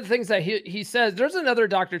one of the things that he says, there's another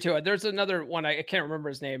doctor too. There's another one, I can't remember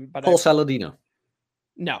his name, but Paul Saladino.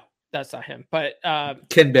 No, that's not him. But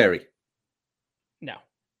Ken Berry. No.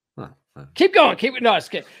 Keep going. No, it's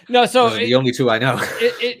good. No, so those are the only two I know.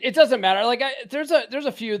 it doesn't matter. Like there's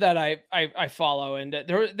a few that I follow, and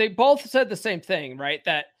they both said the same thing, right?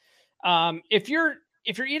 That if you're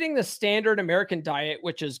eating the standard American diet,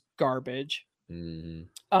 which is garbage, then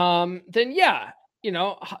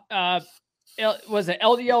was it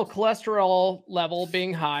LDL cholesterol level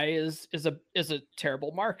being high is a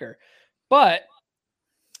terrible marker. But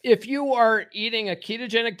if you are eating a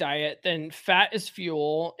ketogenic diet, then fat is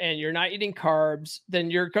fuel and you're not eating carbs, then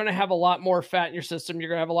you're going to have a lot more fat in your system. You're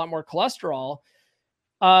going to have a lot more cholesterol.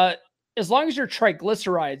 As long as your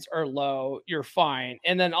triglycerides are low, you're fine.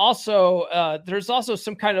 And then also, there's also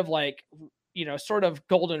some kind of like sort of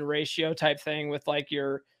golden ratio type thing with like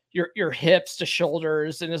your hips to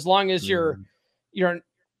shoulders. And as long as you're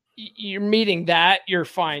meeting that, you're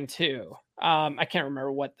fine too. I can't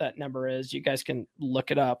remember what that number is. You guys can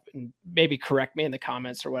look it up and maybe correct me in the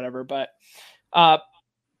comments or whatever. But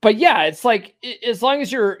yeah, it's like, as long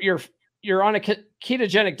as you're on a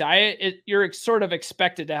ketogenic diet, you're sort of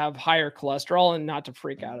expected to have higher cholesterol and not to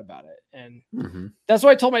freak out about it. And that's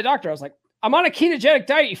what I told my doctor. I was like, I'm on a ketogenic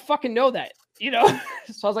diet. You fucking know that,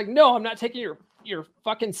 So I was like, no, I'm not taking your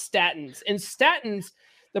fucking statins. And statins,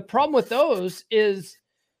 the problem with those is,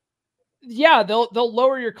 yeah, they'll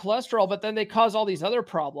lower your cholesterol, but then they cause all these other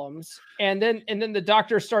problems. And then the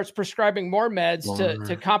doctor starts prescribing more meds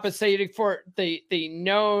to compensate for the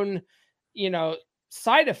known,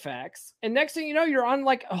 side effects. And next thing you know, you're on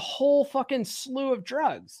like a whole fucking slew of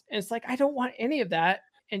drugs. And it's like, I don't want any of that.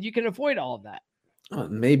 And you can avoid all of that.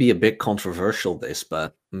 Maybe a bit controversial, this,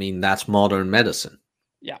 but I mean, that's modern medicine.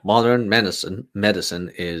 Yeah. Modern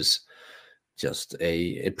medicine is just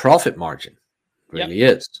a profit margin. Really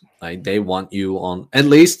is. Like, they want you on, at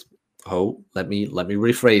least, let me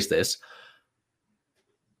rephrase this.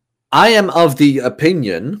 I am of the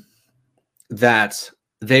opinion that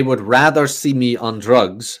they would rather see me on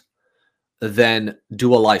drugs than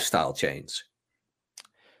do a lifestyle change.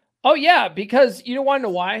 Oh yeah, because you don't want to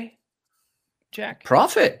know why, Jack?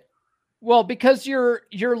 Profit. Well, because your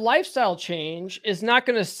lifestyle change is not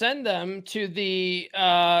going to send them to the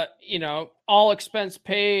all expense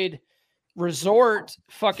paid resort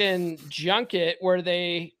fucking junket where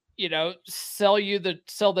they sell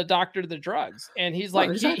the doctor the drugs. And he's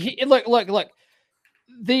like, exactly. Look,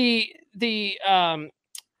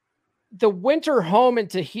 the winter home in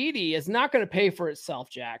Tahiti is not going to pay for itself,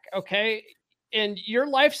 Jack. Okay. And your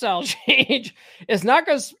lifestyle change is not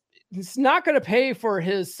going to pay for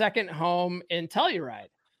his second home in Telluride.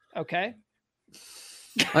 Okay.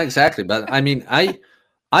 Exactly. But I mean, I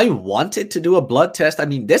wanted to do a blood test. I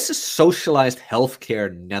mean, this is socialized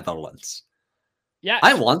healthcare Netherlands. Yeah.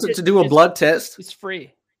 I wanted to do a blood test. It's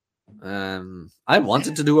free. I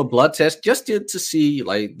wanted to do a blood test just to see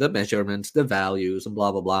like the measurements, the values, and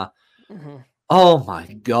blah, blah, blah. Mm-hmm. Oh my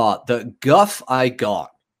God, the guff I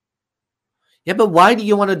got. Yeah, but why do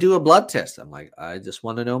you want to do a blood test? I'm like, I just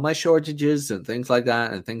want to know my shortages and things like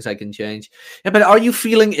that and things I can change. Yeah, but are you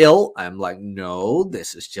feeling ill? I'm like, no,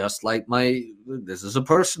 this is just like this is a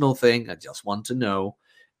personal thing. I just want to know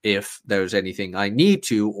if there's anything I need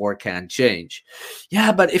to or can change.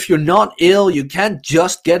 Yeah, but if you're not ill, you can't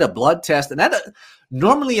just get a blood test. And that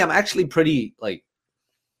normally I'm actually pretty like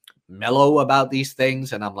mellow about these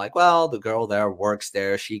things. And I'm like, well, the girl there works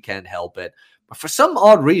there. She can't help it. But for some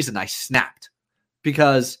odd reason, I snapped.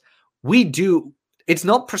 Because it's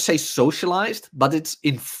not per se socialized, but it's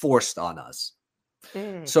enforced on us.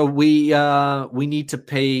 So we need to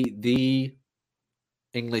pay the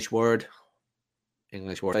English word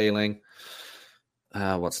failing.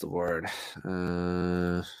 What's the word?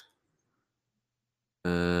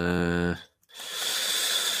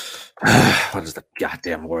 What is the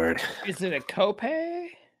goddamn word? Is it a copay?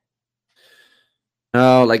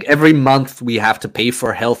 No, like every month we have to pay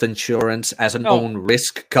for health insurance as an own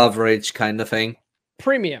risk coverage kind of thing.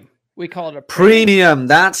 Premium. We call it a premium.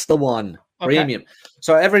 That's the one. Okay. Premium.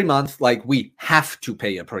 So every month, like, we have to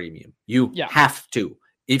pay a premium. You have to.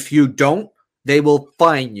 If you don't, they will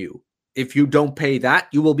fine you. If you don't pay that,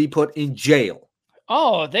 you will be put in jail.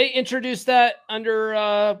 Oh, they introduced that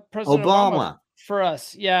under President Obama for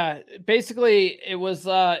us. Yeah. Basically, it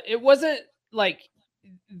wasn't like,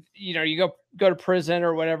 you go to prison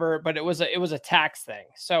or whatever, but it was a tax thing.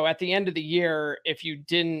 So at the end of the year, if you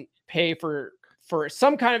didn't pay for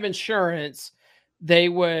some kind of insurance, they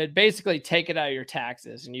would basically take it out of your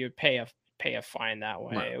taxes and you would pay a fine that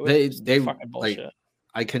way. They fucking bullshit. Like,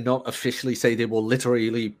 I cannot officially say they will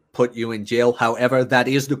literally put you in jail. However, that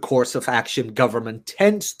is the course of action government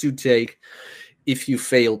tends to take if you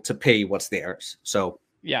fail to pay what's theirs. So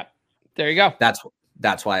yeah, there you go.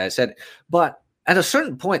 That's why I said it. But at a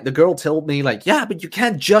certain point, the girl told me, like, yeah, but you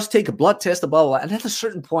can't just take a blood test, blah, blah, blah. And at a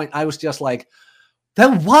certain point, I was just like,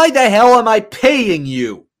 then why the hell am I paying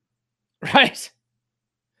you? Right.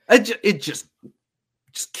 It just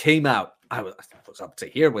came out. I was up to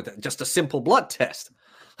here with it. Just a simple blood test.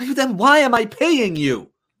 Like, then why am I paying you?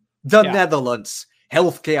 The Netherlands,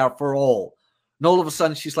 healthcare for all. And all of a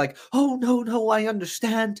sudden, she's like, oh, no, I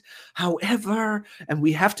understand. However, and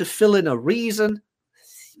we have to fill in a reason.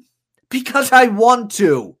 Because I want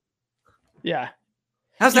to. Yeah.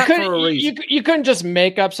 How's that for a reason? You couldn't just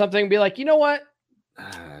make up something and be like, you know what?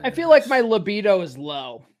 I feel like my libido is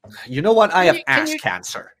low. You know what? I have ass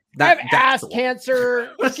cancer. I have ass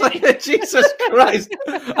cancer. Like, Jesus Christ.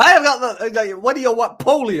 I have got what do you want?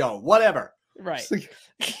 Polio, whatever. Right.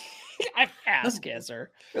 I have ass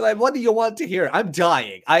cancer. Like, what do you want to hear? I'm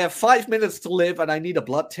dying. I have 5 minutes to live and I need a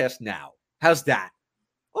blood test now. How's that?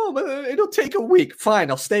 Oh, but it'll take a week. Fine,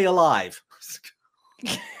 I'll stay alive.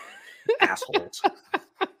 Assholes.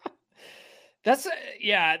 That's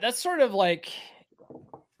sort of like,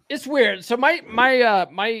 it's weird. So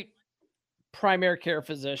my primary care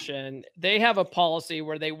physician, they have a policy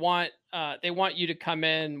where they want you to come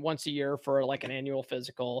in once a year for like an annual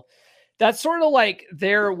physical. That's sort of like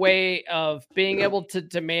their way of being able to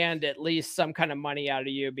demand at least some kind of money out of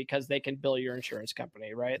you because they can bill your insurance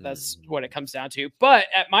company, right? That's what it comes down to. But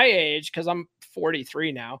at my age, because I'm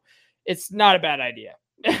 43 now, it's not a bad idea.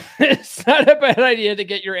 It's not a bad idea to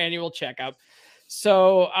get your annual checkup.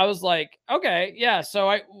 So I was like, okay, yeah.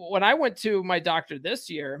 So when I went to my doctor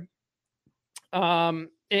this year,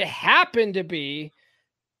 it happened to be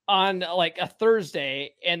on like a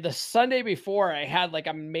Thursday, and the Sunday before I had like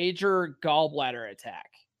a major gallbladder attack.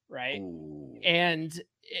 Right. Ooh. And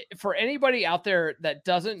for anybody out there that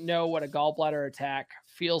doesn't know what a gallbladder attack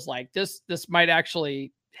feels like, this might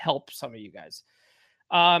actually help some of you guys.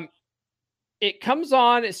 It comes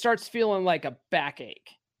on, it starts feeling like a backache,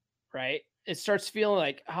 right? It starts feeling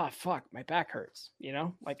like, fuck, my back hurts,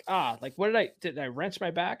 like, what did I wrench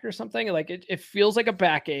my back or something? Like it feels like a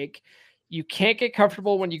backache. You can't get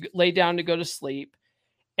comfortable when you lay down to go to sleep.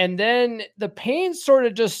 And then the pain sort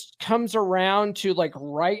of just comes around to like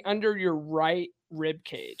right under your right rib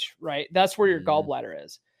cage, right? That's where your gallbladder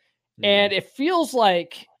is. And it feels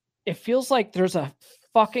like there's a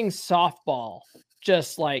fucking softball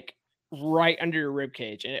just like right under your rib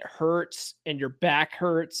cage, and it hurts and your back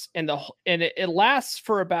hurts, and it lasts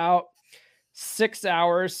for about 6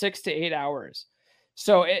 hours, 6 to 8 hours.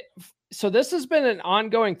 So this has been an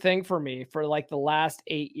ongoing thing for me for like the last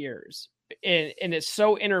 8 years. And it's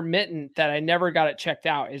so intermittent that I never got it checked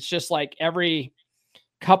out. It's just like every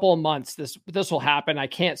couple of months, this will happen. I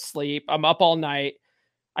can't sleep. I'm up all night.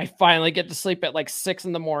 I finally get to sleep at like 6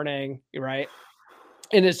 a.m. Right.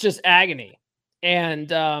 And it's just agony.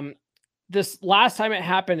 And, this last time it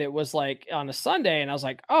happened, it was like on a Sunday, and I was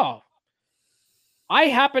like, oh, I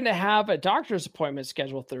happen to have a doctor's appointment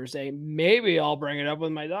scheduled Thursday. Maybe I'll bring it up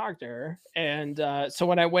with my doctor. And so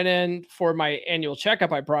when I went in for my annual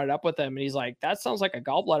checkup, I brought it up with him, and he's like, that sounds like a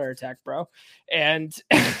gallbladder attack, bro. And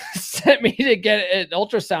sent me to get an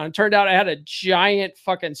ultrasound. It turned out I had a giant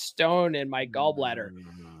fucking stone in my gallbladder.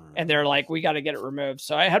 And they're like, we got to get it removed.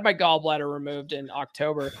 So I had my gallbladder removed in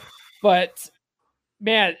October. But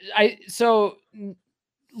man, so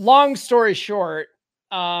long story short,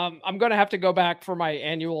 I'm going to have to go back for my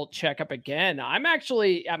annual checkup again. I'm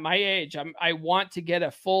actually at my age, I want to get a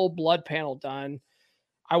full blood panel done.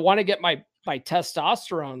 I want to get my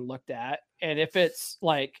testosterone looked at. And if it's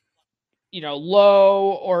like,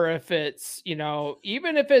 low, or if it's,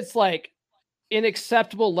 even if it's like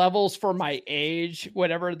unacceptable levels for my age,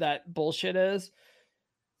 whatever that bullshit is,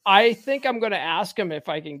 I think I'm going to ask him if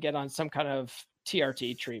I can get on some kind of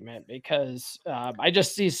TRT treatment, because I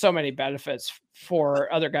just see so many benefits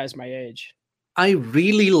for other guys my age. I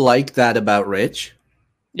really like that about Rich.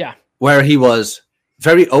 Yeah. Where he was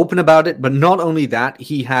very open about it, but not only that,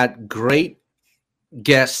 he had great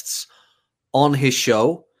guests on his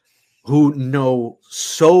show who know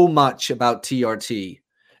so much about TRT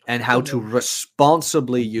and how to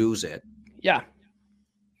responsibly use it. Yeah.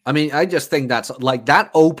 I mean, I just think that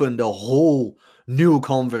opened a whole new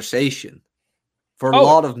conversation for a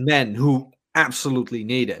lot of men who absolutely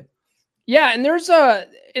need it. Yeah,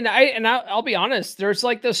 and I'll be honest, there's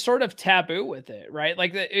like this sort of taboo with it, right?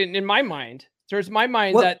 Like in my mind,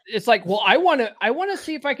 that it's like, well, I want to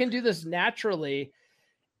see if I can do this naturally.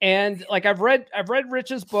 And like I've read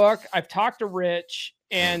Rich's book, I've talked to Rich,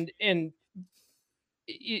 and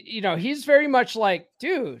he's very much like,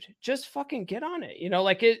 dude, just fucking get on it.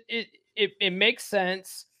 Like it makes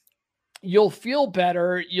sense. You'll feel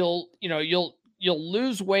better. You'll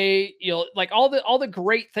lose weight. You'll like all the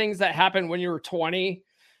great things that happened when you were 20,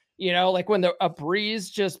 like when a breeze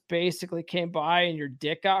just basically came by and your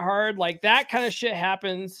dick got hard, like that kind of shit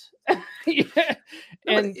happens. Yeah.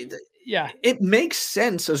 And yeah, it makes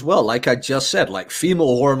sense as well. Like I just said, like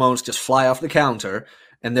female hormones just fly off the counter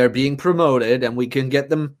and they're being promoted and we can get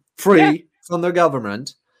them free from the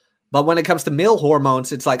government. But when it comes to male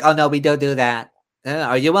hormones, it's like, oh no, we don't do that.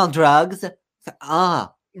 Are you on drugs?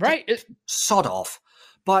 Right. Sod off.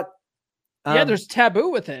 But there's taboo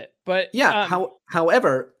with it. But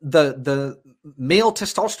however, the male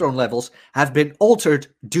testosterone levels have been altered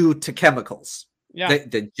due to chemicals. Yeah.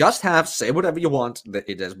 They just have, say whatever you want.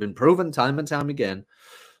 It has been proven time and time again.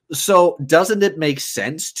 So doesn't it make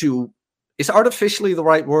sense to, is artificially the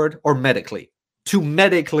right word, or medically? To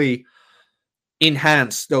medically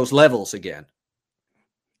enhance those levels again.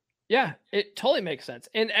 Yeah, it totally makes sense.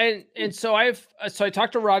 And so I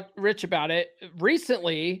talked to Rich about it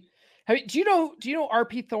recently. Do you know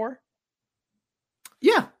RP Thor?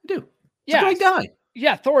 Yeah, I do. He's a great guy.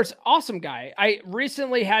 Yeah, Thor's awesome guy. I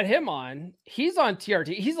recently had him on. He's on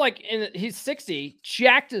TRT. He's like he's 60,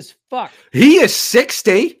 jacked as fuck. He is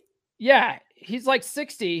 60? Yeah, he's like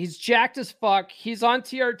 60. He's jacked as fuck. He's on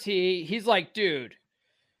TRT. He's like, dude,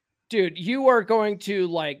 you are going to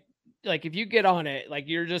like if you get on it, like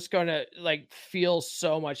you're just going to like feel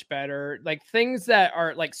so much better. Like things that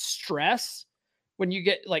are like stress, when you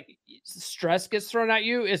get like stress gets thrown at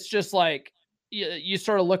you, it's just like you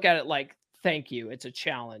sort of look at it like, thank you. It's a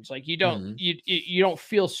challenge. Like you don't, you don't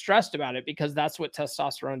feel stressed about it because that's what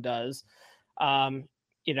testosterone does.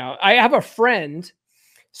 You know, I have a friend,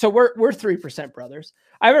 so we're 3% brothers.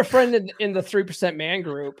 I have a friend in the 3% man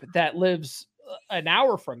group that lives an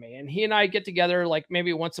hour from me, and he and I get together like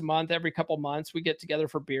maybe once a month, every couple months, we get together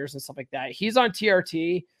for beers and stuff like that. He's on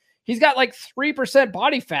TRT. He's got like 3%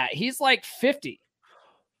 body fat. He's like 50,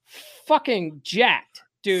 fucking jacked.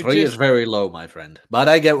 Dude, 3 is very low, my friend. But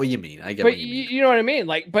I get what you mean. You know what I mean?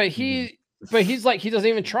 Like, but he's like, he doesn't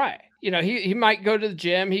even try. You know, he might go to the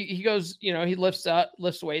gym. He goes, you know, he lifts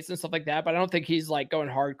weights and stuff like that. But I don't think he's like going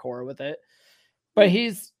hardcore with it. But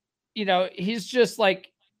he's, you know, he's just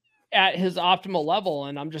like at his optimal level.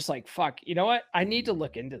 And I'm just like, fuck, you know what? I need to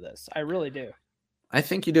look into this. I really do. I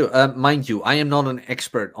think you do. Mind you, I am not an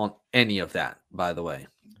expert on any of that, by the way.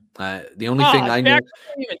 The only thing I know.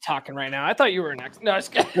 I'm even talking right now. I thought you were next. No,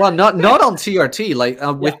 well, not on TRT. Like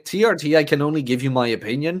with TRT, I can only give you my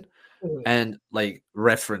opinion and like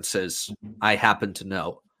references I happen to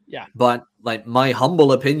know. Yeah. But like my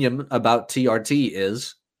humble opinion about TRT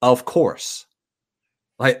is, of course,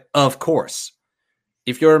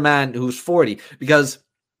 if you're a man who's 40, because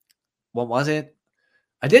what was it?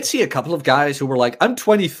 I did see a couple of guys who were like, "I'm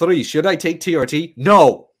 23. Should I take TRT?"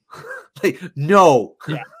 No, like no.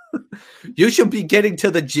 Yeah. You should be getting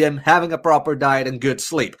to the gym, having a proper diet and good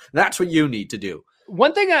sleep. That's what you need to do.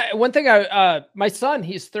 One thing my son,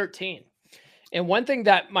 he's 13. And one thing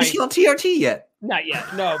that is he on TRT yet? Not yet.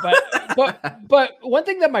 No, but one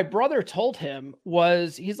thing that my brother told him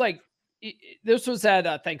was, he's like, this was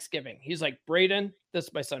at Thanksgiving. He's like, Braden, this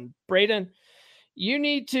is my son, Braden, you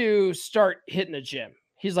need to start hitting the gym.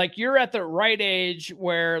 He's like, you're at the right age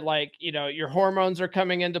where like, you know, your hormones are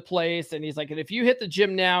coming into place. And he's like, and if you hit the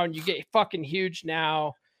gym now and you get fucking huge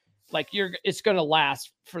now, like it's going to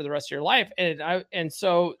last for the rest of your life. And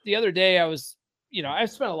so the other day I was, you know,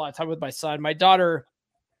 I've spent a lot of time with my son, my daughter,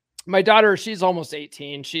 she's almost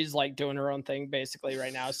 18. She's like doing her own thing basically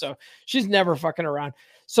right now. So she's never fucking around.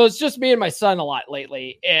 So it's just me and my son a lot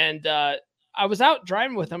lately. And I was out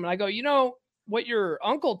driving with him and I go, you know, what your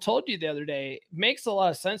uncle told you the other day makes a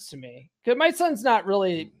lot of sense to me. Because my son's not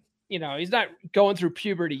really, you know, he's not going through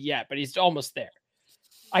puberty yet, but he's almost there.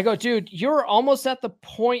 I go, dude, you're almost at the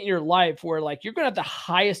point in your life where like you're going to have the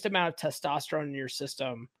highest amount of testosterone in your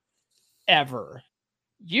system ever.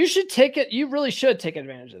 You should take it. You really should take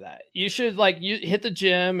advantage of that. You should like you hit the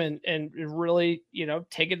gym and really, you know,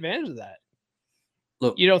 take advantage of that.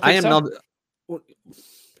 Look, you don't think I am so? not.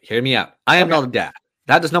 Hear me out. I am not a dad.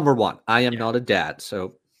 That is number one. I am not a dad.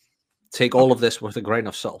 So take all of this with a grain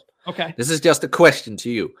of salt. Okay. This is just a question to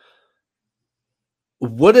you.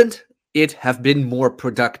 Wouldn't it have been more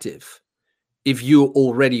productive if you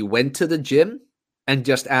already went to the gym and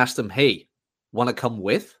just asked them, hey, want to come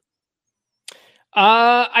with?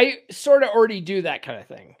 I sort of already do that kind of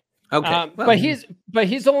thing. Okay. But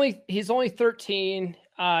he's only 13.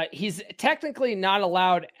 He's technically not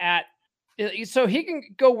allowed so he can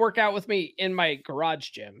go work out with me in my garage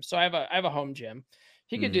gym. So I have a home gym.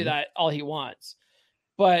 He can do that all he wants.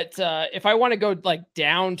 But if I want to go like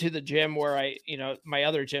down to the gym where my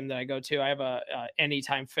other gym that I go to, I have a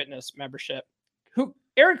Anytime Fitness membership. Who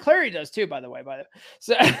Aaron Clary does too, by the way.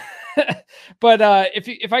 So, but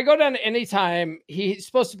if I go down to Anytime, he's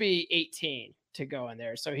supposed to be 18 to go in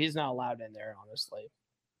there, so he's not allowed in there, honestly.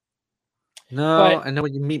 No, I know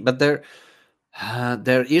what you mean, but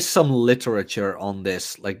there is some literature on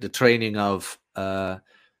this, like the training of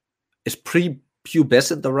is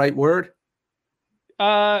prepubescent the right word?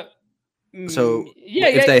 So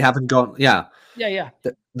if they haven't gone,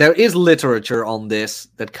 there is literature on this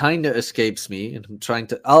that kind of escapes me, and I'm trying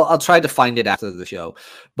to. I'll try to find it after the show,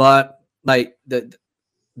 but like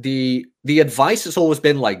the advice has always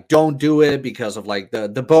been like, don't do it because of like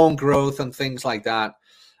the bone growth and things like that.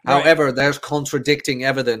 Right. However, there's contradicting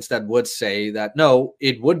evidence that would say that no,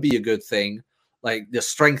 it would be a good thing, like the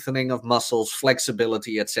strengthening of muscles,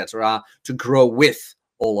 flexibility, etc., to grow with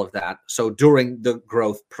all of that. So during the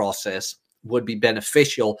growth process would be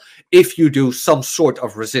beneficial if you do some sort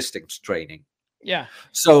of resistance training. Yeah.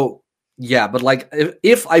 So yeah, but like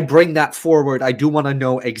if I bring that forward, I do want to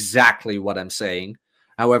know exactly what I'm saying.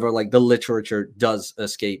 However, like the literature does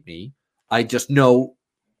escape me. I just know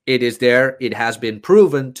it is there. It has been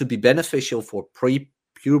proven to be beneficial for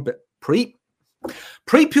prepubescent.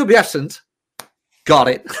 Got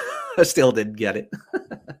it. I still didn't get it.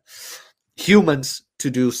 Humans to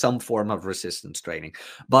do some form of resistance training.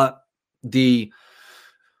 But the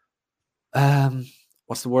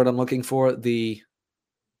what's the word I'm looking for? The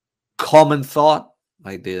common thought,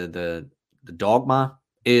 like the dogma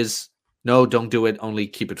is no, don't do it, only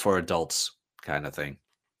keep it for adults kind of thing.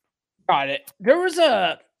 Got it. There was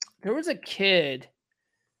a kid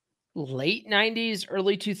late 90s,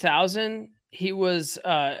 early 2000. He was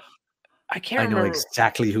I know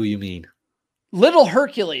exactly who you mean. Little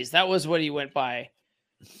Hercules, that was what he went by.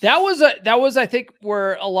 That was I think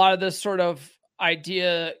where a lot of this sort of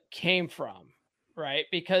idea came from, right?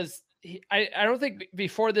 Because I don't think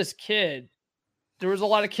before this kid there was a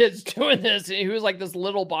lot of kids doing this. He was like this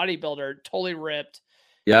little bodybuilder, totally ripped.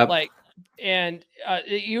 Yeah. Like, and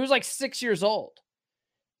he was like 6 years old.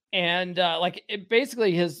 And like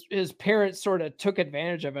basically his parents sort of took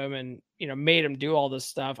advantage of him and, you know, made him do all this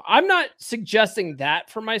stuff. I'm not suggesting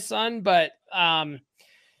that for my son, but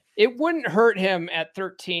it wouldn't hurt him at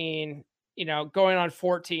 13, you know, going on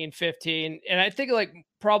 14, 15. And I think like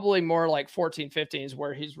probably more like 14, 15 is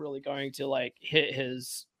where he's really going to like hit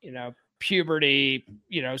his, you know, puberty,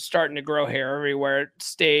 you know, starting to grow hair everywhere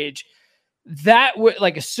stage. That would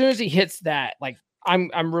like, as soon as he hits that, like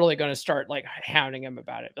I'm really going to start like hounding him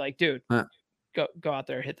about it. Like, dude, go out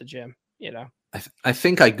there, hit the gym, you know? I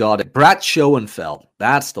think I got it. Brad Schoenfeld.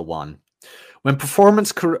 That's the one. When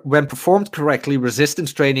performed correctly,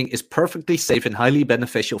 resistance training is perfectly safe and highly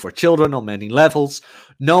beneficial for children on many levels.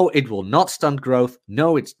 No, it will not stunt growth.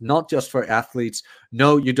 No, it's not just for athletes.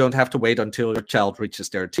 No, you don't have to wait until your child reaches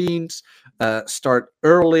their teens. Start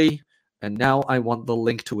early. And now I want the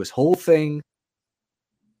link to his whole thing.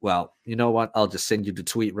 Well, you know what? I'll just send you the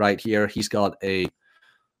tweet right here. He's got a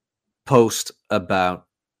post about...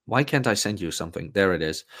 Why can't I send you something? There it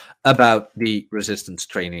is. About the resistance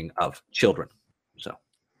training of children. So,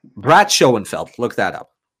 Brad Schoenfeld, look that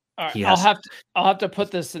up. All right, I'll have to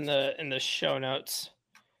put this in the show notes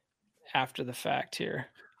after the fact here.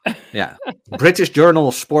 Yeah. British Journal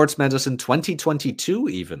of Sports Medicine 2022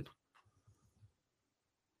 even.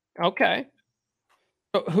 Okay.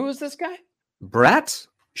 So who is this guy? Brad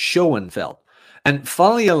Schoenfeld. And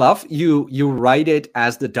funnily enough, you write it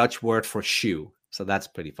as the Dutch word for shoe. So that's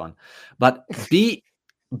pretty fun. But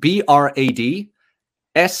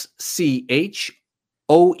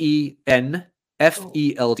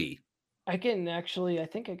BRADSCHOENFELD. I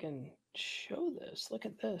think I can show this. Look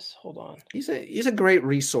at this. Hold on. He's a great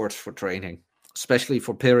resource for training, especially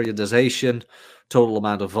for periodization, total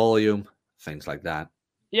amount of volume, things like that.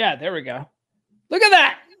 Yeah, there we go. Look at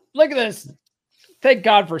that. Look at this. Thank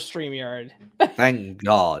God for StreamYard. Thank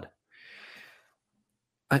God.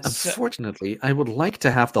 Unfortunately, I would like to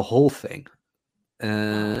have the whole thing.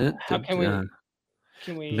 How can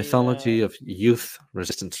we mythology of youth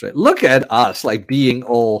resistance? Look at us, like being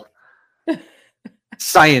all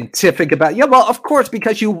scientific about. Yeah, well, of course,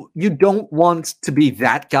 because you don't want to be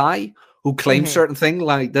that guy who claims certain thing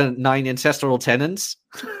like the 9 ancestral tenets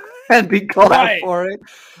and be called out for it.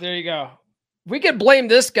 There you go. We could blame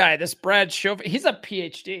this guy, this Brad Schoenfeld. He's a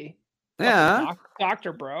PhD. Yeah,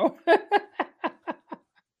 doctor, bro.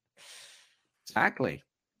 Exactly.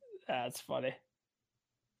 That's funny.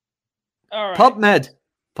 All right.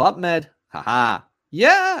 PubMed. Haha.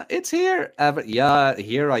 Yeah, it's here. Yeah,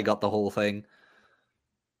 here I got the whole thing.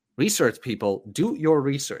 Research, people. Do your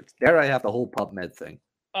research. There I have the whole PubMed thing.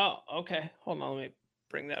 Oh, okay. Hold on. Let me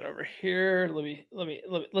bring that over here.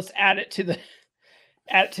 Let's add it to the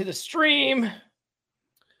stream.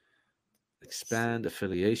 Expand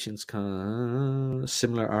affiliations,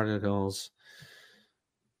 similar articles.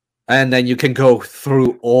 And then you can go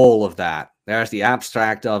through all of that. There's the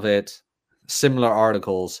abstract of it, similar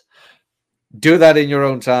articles. Do that in your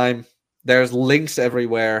own time. There's links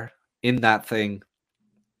everywhere in that thing.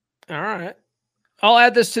 All right. I'll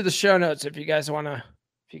add this to the show notes if you guys want to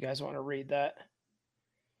read that.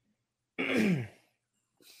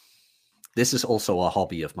 This is also a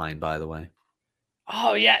hobby of mine, by the way.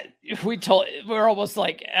 Oh yeah, we're almost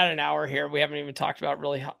like at an hour here. We haven't even talked about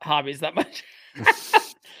really hobbies that much.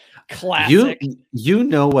 Classic. You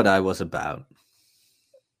know what I was about.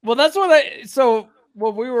 Well, that's what so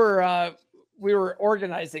when we were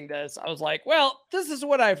organizing this, I was like, well, this is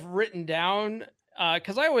what I've written down.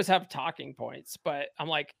 Because I always have talking points, but I'm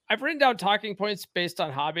like, I've written down talking points based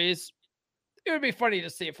on hobbies. It would be funny to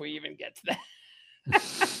see if we even get to that.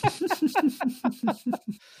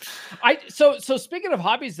 So speaking of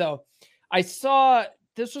hobbies though, I saw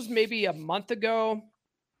this was maybe a month and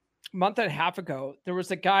a half ago, there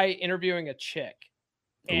was a guy interviewing a chick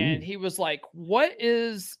and he was like, what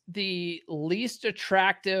is the least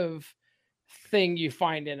attractive thing you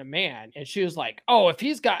find in a man? And she was like, oh, if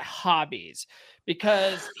he's got hobbies,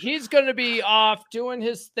 because he's going to be off doing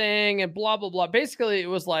his thing and blah, blah, blah. Basically it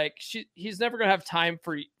was like, he's never going to have time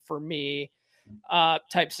for me.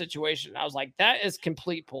 Type situation. I was like, that is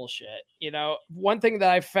complete bullshit. You know, one thing that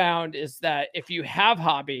I found is that if you have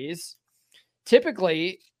hobbies,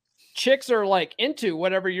 typically chicks are like into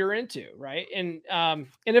whatever you're into, right? And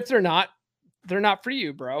if they're not for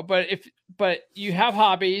you, bro. But you have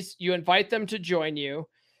hobbies, you invite them to join you,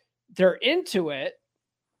 they're into it.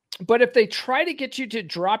 But if they try to get you to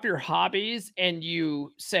drop your hobbies and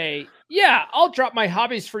you say, yeah, I'll drop my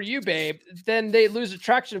hobbies for you, babe, then they lose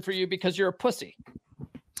attraction for you because you're a pussy.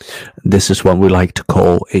 This is what we like to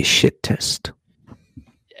call a shit test.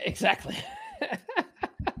 Exactly.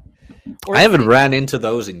 I haven't ran into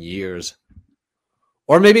those in years.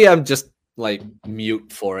 Or maybe I'm just like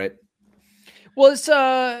mute for it. Well, it's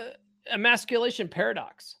a emasculation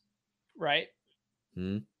paradox, right?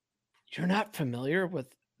 You're not familiar with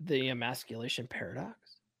the emasculation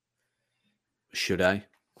paradox? Should I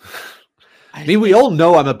mean, we all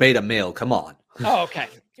know I'm a beta male. Come on. Oh, okay.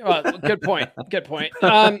 Good point. Good point.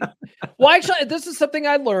 Well, actually, this is something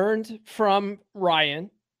I learned from Ryan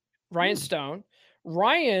Stone.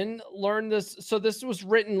 Ryan learned this. So this was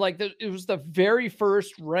written like it was the very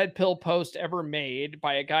first red pill post ever made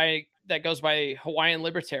by a guy that goes by Hawaiian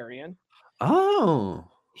Libertarian. Oh,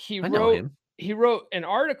 he wrote an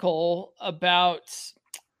article about,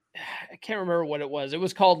 I can't remember what it was. It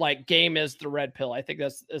was called like Game is the Red Pill. I think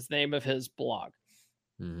that's the name of his blog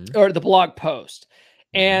or the blog post.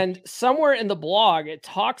 And somewhere in the blog, it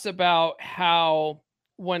talks about how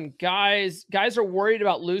when guys are worried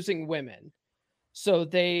about losing women, so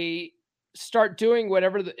they start doing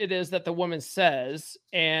whatever it is that the woman says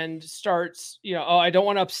and starts, oh, I don't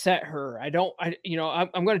want to upset her. I'm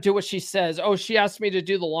going to do what she says. Oh, she asked me to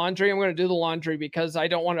do the laundry. I'm going to do the laundry because I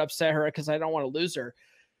don't want to upset her, because I don't want to lose her.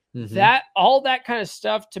 That all that kind of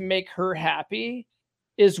stuff to make her happy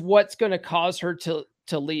is what's going to cause her to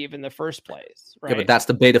leave in the first place. Right. Yeah, but that's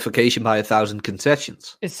the betification by 1,000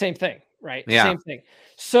 concessions. It's the same thing, right? Yeah. Same thing.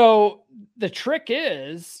 So the trick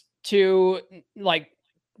is to like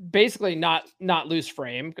basically not lose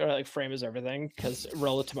frame. Like frame is everything because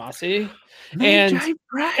Rolla Tomasi. And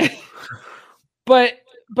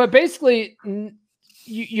but basically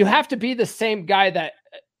you have to be the same guy that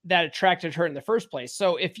attracted her in the first place.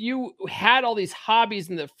 So if you had all these hobbies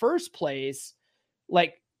in the first place,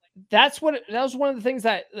 like that was one of the things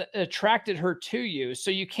that attracted her to you.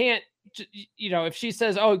 So you can't, if she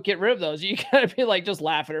says, oh, get rid of those, you gotta be like, just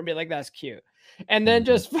laugh at her and be like, that's cute. And then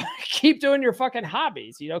just keep doing your fucking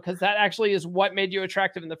hobbies, because that actually is what made you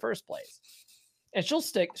attractive in the first place. And she'll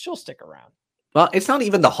stick around. Well, it's not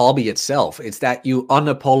even the hobby itself. It's that you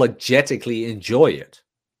unapologetically enjoy it.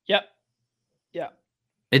 Yep. Yeah.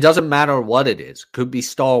 It doesn't matter what it is. Could be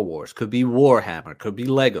Star Wars, could be Warhammer, could be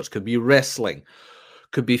Legos, could be wrestling,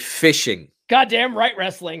 could be fishing. Goddamn right,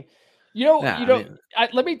 wrestling.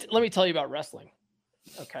 Let me tell you about wrestling.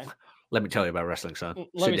 Okay. Let me tell you about wrestling, son.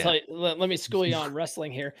 Let me school you on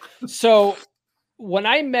wrestling here. So when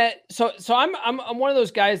I met, so I'm one of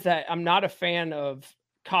those guys that I'm not a fan of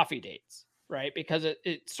coffee dates, right? Because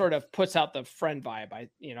it sort of puts out the friend vibe.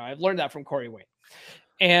 I've learned that from Corey Wayne.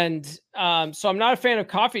 And so I'm not a fan of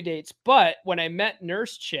coffee dates, but when I met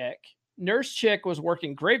Nurse Chick was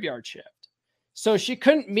working graveyard shift. So she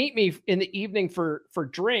couldn't meet me in the evening for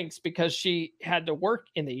drinks because she had to work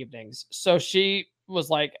in the evenings. So she was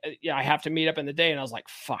like, yeah, I have to meet up in the day. And I was like,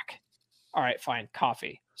 fuck. All right, fine.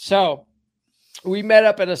 Coffee. So we met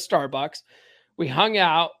up at a Starbucks. We hung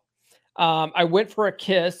out. I went for a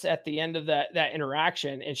kiss at the end of that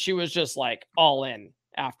interaction. And she was just like all in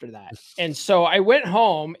after that. And so I went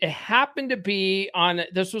home. It happened to be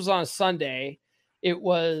this was on a Sunday. It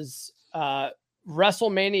was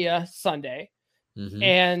WrestleMania Sunday.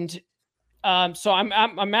 And so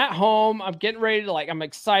I'm at home. I'm getting ready to I'm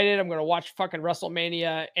excited. I'm going to watch fucking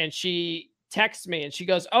WrestleMania. And she texts me and she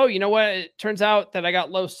goes, "Oh, you know what? It turns out that I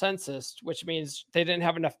got low census, which means they didn't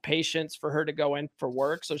have enough patients for her to go in for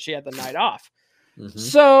work. So she had the night off.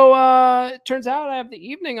 So it turns out I have the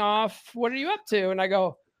evening off. What are you up to?" And I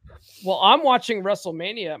go, "Well, I'm watching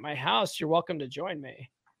WrestleMania at my house. You're welcome to join me."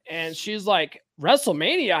 And she's like,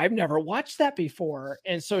 "WrestleMania? I've never watched that before."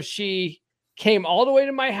 And so she came all the way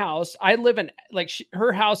to my house. I live in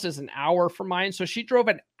her house is an hour from mine. So she drove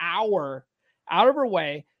an hour out of her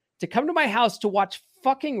way to come to my house to watch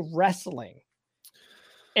fucking wrestling.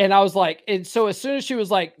 And I was like, and so as soon as she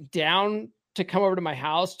was like down to come over to my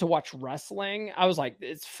house to watch wrestling, I was like,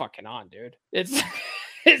 it's fucking on, dude. It's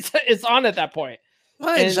it's on at that point.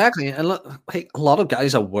 Well, exactly. And look, like, a lot of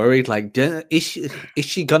guys are worried, like, is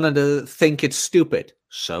she gonna think it's stupid?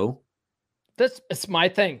 So it's my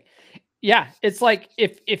thing. Yeah, it's like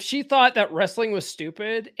if she thought that wrestling was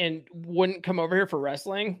stupid and wouldn't come over here for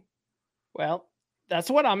wrestling, well, that's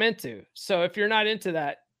what I'm into. So if you're not into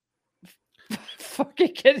that,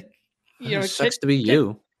 fucking kid, sucks to be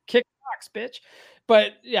you. Kick rocks, bitch.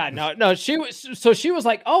 But yeah, no. She was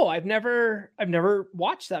like, "Oh, I've never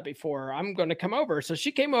watched that before. I'm going to come over." So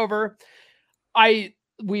she came over.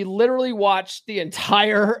 We literally watched the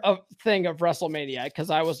entire thing of WrestleMania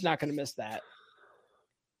because I was not going to miss that.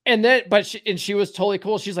 And then, she was totally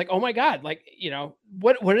cool. She's like, "Oh my God, like,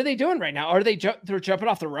 what are they doing right now? Are they're jumping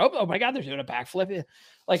off the rope? Oh my God, they're doing a backflip."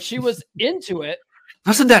 Like, she was into it.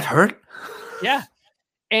 Doesn't that hurt? Yeah.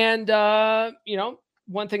 And,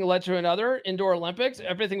 one thing led to another. Indoor Olympics,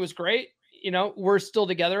 everything was great. We're still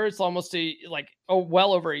together. It's almost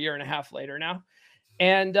well over a year and a half later now.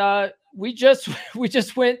 And, we just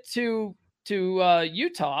went to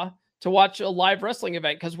Utah to watch a live wrestling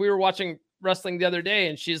event because we were watching wrestling the other day,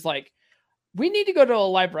 and she's like, "We need to go to a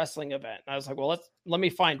live wrestling event." And I was like, "Well, let me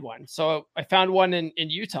find one." So I found one in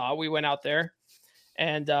Utah. We went out there,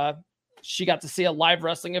 and she got to see a live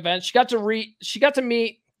wrestling event. She got to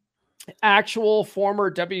meet actual former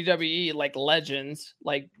WWE like legends,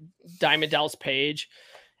 like Diamond Dallas Page.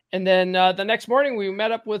 And then the next morning we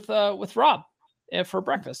met up with Rob for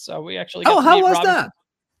breakfast. So we actually got to how meet was Rob. that?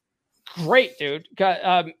 Great, dude.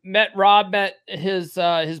 Met his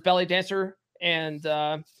belly dancer, and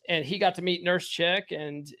he got to meet Nurse Chick,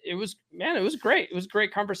 and it was great. It was a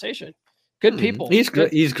great conversation. Good people. He's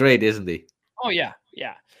great. He's great, isn't he? Oh yeah.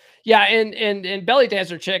 And belly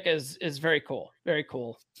dancer Chick is very cool. Very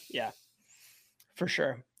cool. Yeah, for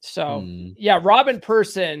sure. So yeah, Rob in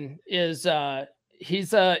person is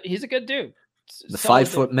he's a good dude. The 5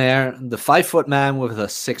 foot man, the 5 foot man with a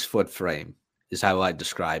 6 foot frame is how I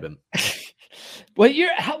describe him. Well,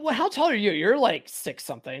 how tall are you? You're like 6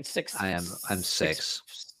 something. 6. I'm 6.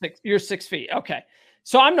 You're 6 feet. Okay.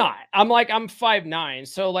 So I'm not. I'm 5'9".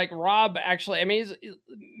 So like Rob actually, I mean, he's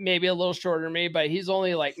maybe a little shorter than me, but he's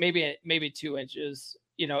only like maybe 2 inches.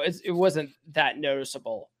 It wasn't that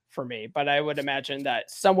noticeable for me, but I would imagine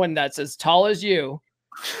that someone that's as tall as you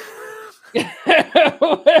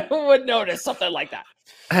would notice something like that.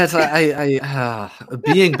 As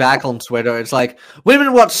being back on Twitter, it's like,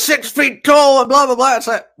 women 6 feet tall and blah blah blah. It's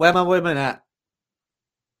like, where my women at?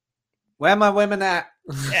 Where my women at?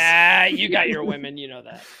 You got your women, you know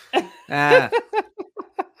that.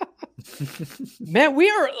 Man,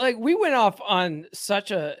 we went off on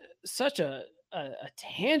such a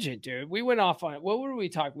tangent, dude. We went off on, what were we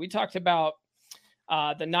talking? We talked about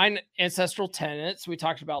the 9 ancestral tenets. We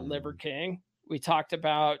talked about Liver King. We talked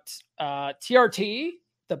about TRT,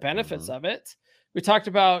 the benefits of it. We talked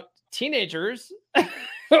about teenagers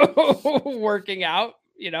working out,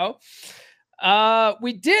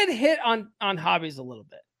 we did hit on hobbies a little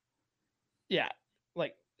bit. Yeah.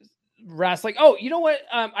 Like wrestling. Oh, you know what?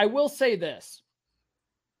 I will say this.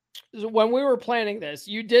 When we were planning this,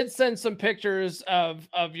 you did send some pictures of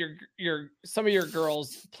your some of your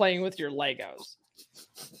girls playing with your Legos.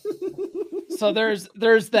 So there's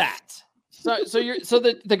that. So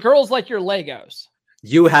the girls like your Legos.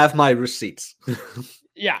 You have my receipts.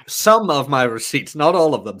 Yeah. Some of my receipts, not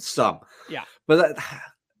all of them, some. Yeah. But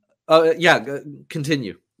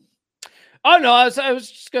continue. Oh no, I was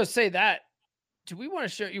just gonna say that. Do we want to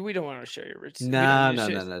show you? We don't want to show your receipts. No.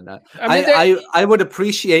 I mean, I would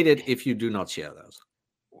appreciate it if you do not share those.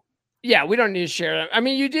 Yeah, we don't need to share them. I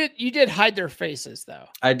mean, you did hide their faces though.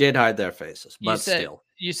 I did hide their faces, but still.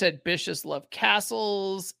 You said bitches love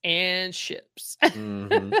castles and ships.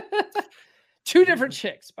 2 different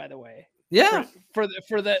chicks, by the way. Yeah. For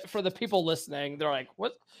the people listening, they're like,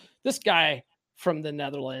 "What? This guy from the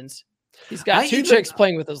Netherlands? He's got 2 chicks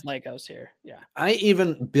playing with his Legos here." Yeah. I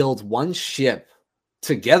even built one ship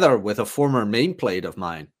together with a former main plate of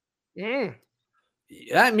mine. Yeah,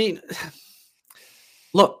 I mean,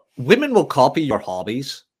 look, women will copy your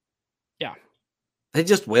hobbies. Yeah. They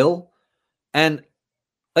just will. And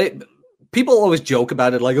people always joke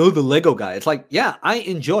about it like, oh, the Lego guy. It's like, yeah, I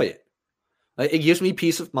enjoy it. It gives me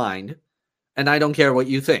peace of mind, and I don't care what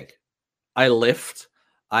you think. I lift.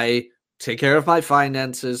 I take care of my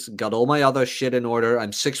finances, got all my other shit in order.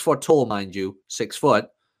 I'm 6 foot tall, mind you, 6 foot.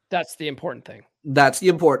 That's the important thing. That's the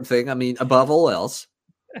important thing. I mean, above all else.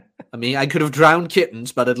 I mean, I could have drowned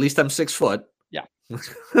kittens, but at least I'm 6 foot. Yeah.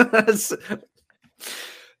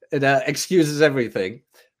 It excuses everything.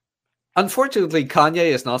 Unfortunately,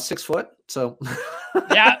 Kanye is not 6 foot, so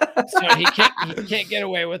yeah, so he can't get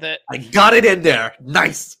away with it. I got it in there,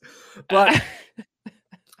 nice. But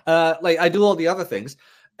like I do all the other things,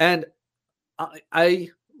 and I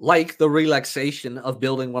like the relaxation of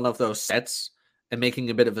building one of those sets and making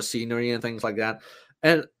a bit of a scenery and things like that.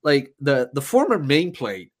 And like the former main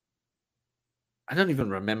plate, I don't even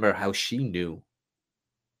remember how she knew.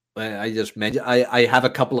 I just mentioned I have a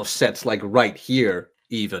couple of sets like right here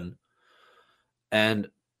even. And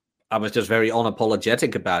I was just very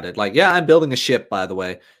unapologetic about it. Like, yeah, I'm building a ship, by the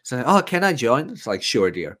way. So, oh, can I join? It's like,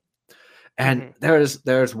 sure, dear. And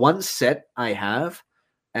there's one set I have,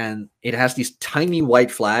 and it has these tiny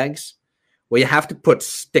white flags where you have to put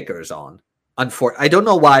stickers on. I don't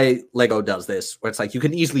know why Lego does this, where it's like you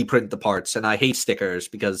can easily print the parts, and I hate stickers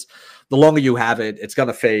because the longer you have it, it's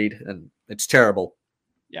gonna fade, and it's terrible.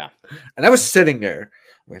 Yeah. And I was sitting there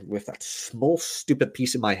with that small, stupid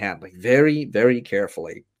piece in my hand, like very, very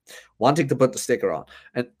carefully, wanting to put the sticker on.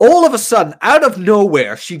 And all of a sudden, out of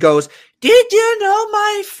nowhere, she goes, "Did you know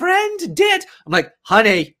my friend did?" I'm like,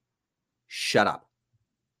 honey, shut up.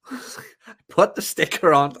 I put the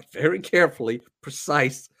sticker on very carefully,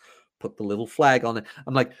 precise, put the little flag on it.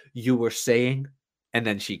 I'm like, you were saying? And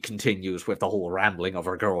then she continues with the whole rambling of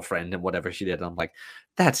her girlfriend and whatever she did. And I'm like,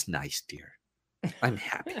 that's nice, dear. I'm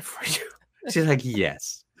happy for you. She's like,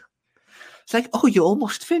 yes. It's like, oh, you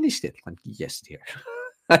almost finished it. I'm like, yes, dear.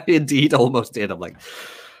 I indeed almost did. I'm like,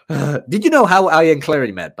 did you know how I and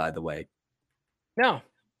Clary met, by the way? No.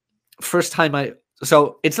 First time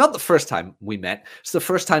so it's not the first time we met. It's the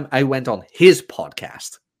first time I went on his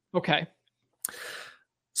podcast. Okay.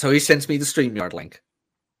 So he sends me the StreamYard link.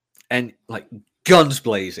 And like guns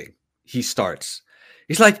blazing, he starts.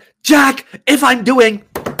 He's like, Jack, if I'm doing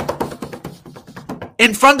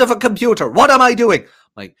in front of a computer, what am I doing?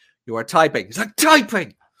 Like, you are typing. He's like,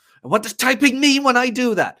 typing. And what does typing mean when I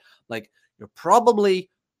do that? Like, you're probably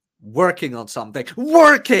working on something.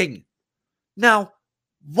 Working! Now,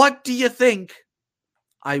 what do you think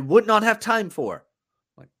I would not have time for?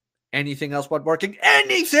 Like, anything else but working?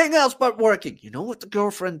 Anything else but working. You know what the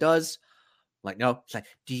girlfriend does? Like, no. It's like,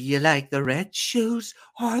 do you like the red shoes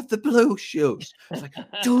or the blue shoes? It's like,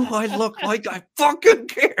 do I look like I fucking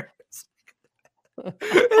care?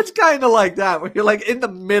 It's kind of like that, where you're like in the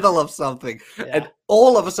middle of something, and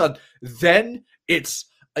all of a sudden, then it's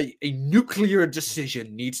a nuclear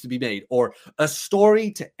decision needs to be made, or a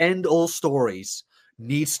story to end all stories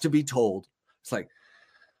needs to be told. It's like,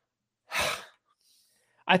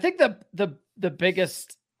 I think the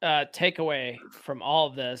biggest takeaway from all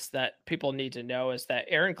of this that people need to know is that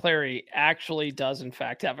Aaron Clarey actually does in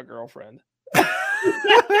fact have a girlfriend.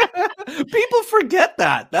 People forget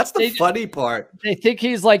that. That's the funny part. They think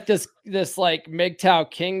he's like this like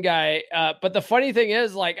MGTOW king guy. But the funny thing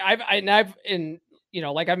is, like I've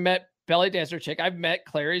met belly dancer chick. I've met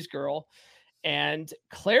Clary's girl, and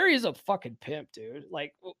Clary's a fucking pimp, dude.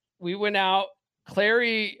 Like we went out.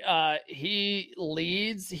 Clary, he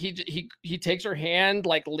leads. He takes her hand,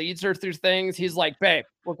 like leads her through things. He's like, babe,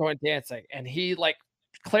 we're going dancing, and he like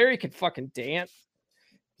Clary can fucking dance.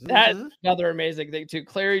 That's another amazing thing too.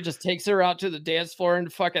 Clary just takes her out to the dance floor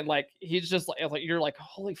and fucking like he's just like you're like,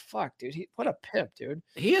 holy fuck, dude. What a pimp, dude.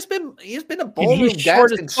 He has been a ballroom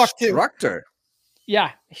dance instructor.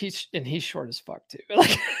 Yeah, he's short as fuck too.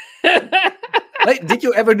 Like, like, did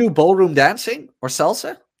you ever do ballroom dancing or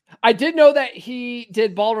salsa? I did know that he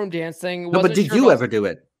did ballroom dancing. No, but did you ever do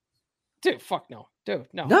it? Dude, fuck no. Dude,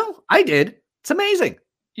 no. No, I did. It's amazing.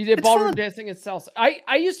 You did ballroom dancing and salsa.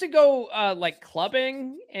 I used to go like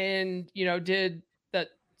clubbing and did that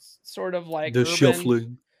sort of like the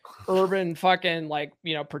shuffling, urban fucking like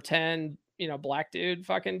pretend black dude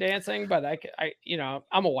fucking dancing. But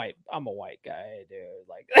I'm a white guy, dude.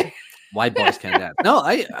 Like white boys can dance. No,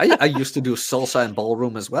 I used to do salsa and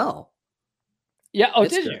ballroom as well. Yeah. Oh,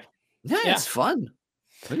 did you? Yeah, it's fun.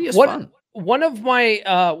 Really is fun. One of my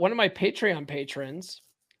Patreon patrons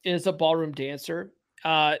is a ballroom dancer.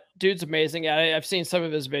 Dude's amazing at it. I've seen some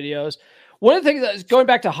of his videos. One of the things that's going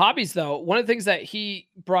back to hobbies though, one of the things that he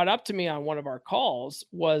brought up to me on one of our calls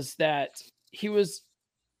was that he was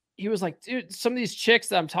he was like, dude, some of these chicks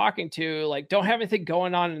that I'm talking to like don't have anything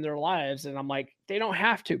going on in their lives. And I'm like, they don't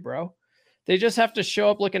have to, bro. They just have to show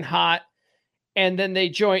up looking hot. And then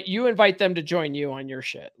you invite them to join you on your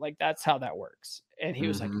shit. Like, that's how that works. And he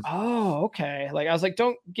was like, oh, okay. Like, I was like,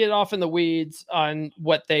 don't get off in the weeds on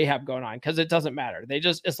what they have going on, because it doesn't matter. They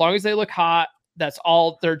just, as long as they look hot, that's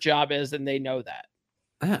all their job is. And they know that.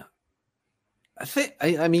 Yeah. I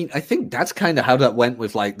think that's kind of how that went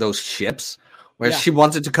with like those ships where she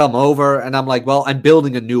wanted to come over. And I'm like, well, I'm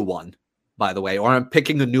building a new one, by the way, or I'm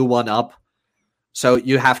picking a new one up. So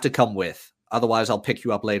you have to come with. Otherwise, I'll pick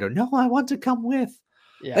you up later. No, I want to come with.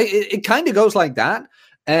 Yeah, it kind of goes like that.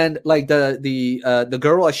 And like the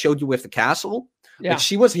girl I showed you with the castle, like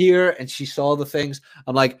she was here and she saw the things.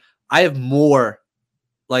 I'm like, I have more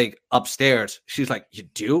like upstairs. She's like, you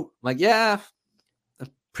do? I'm like, yeah,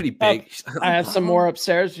 pretty big. I have some more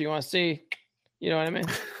upstairs if you want to see. You know what I mean?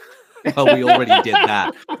 Well, we already did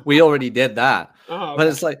that. Oh, okay. But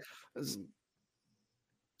it's like.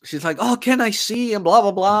 She's like, oh, can I see? And blah,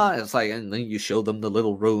 blah, blah. It's like, and then you show them the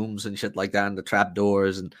little rooms and shit like that and the trap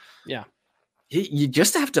doors. And you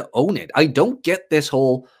just have to own it. I don't get this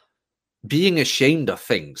whole being ashamed of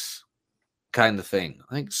things kind of thing.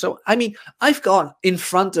 Like, so, I mean, I've got in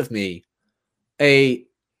front of me a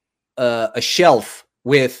shelf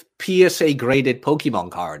with PSA graded Pokemon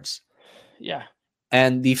cards. Yeah.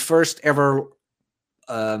 And the first ever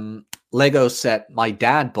Lego set my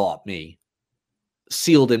dad bought me,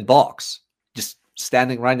 sealed in box, just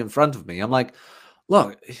standing right in front of me. I'm like,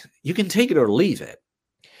 look, you can take it or leave it.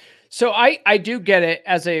 So I do get it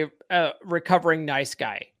as a recovering nice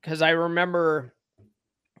guy, because I remember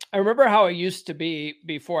how I used to be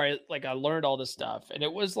before I learned all this stuff, and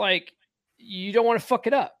it was like, you don't want to fuck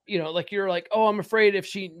it up, you know, like you're like, oh, I'm afraid if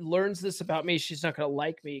she learns this about me, she's not going to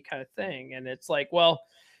like me, kind of thing. And it's like, well,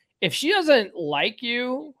 if she doesn't like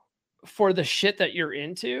you for the shit that you're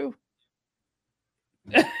into,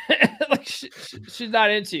 like she's not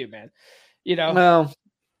into you, man, you know. No,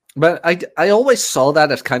 but I always saw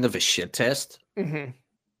that as kind of a shit test.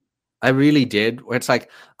 I really did, where it's like,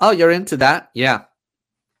 oh, you're into that, yeah,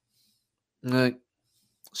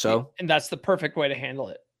 so, and that's the perfect way to handle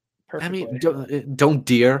it. I mean, don't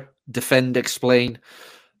dare, defend, explain,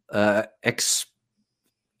 I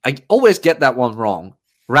always get that one wrong.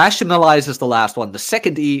 Rationalize is the last one. The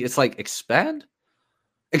second E, it's like expand,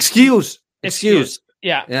 excuse.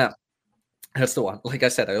 Yeah, that's the one. Like I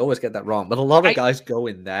said, I always get that wrong, but a lot of guys go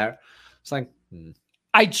in there. It's like,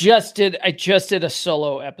 I just did a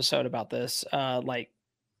solo episode about this. Like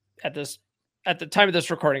at the time of this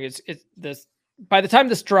recording, it's this. By the time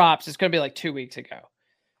this drops, it's going to be like 2 weeks ago,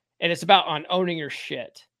 and it's about on owning your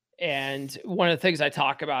shit. And one of the things I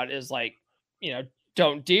talk about is like, you know,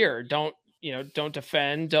 don't dare, don't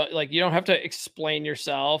defend, you don't have to explain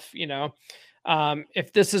yourself, you know.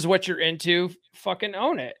 If this is what you're into, fucking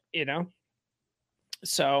own it, you know?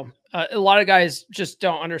 So, a lot of guys just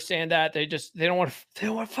don't understand that. They don't want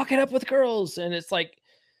to fuck it up with girls. And it's like,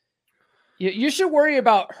 you should worry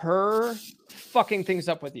about her fucking things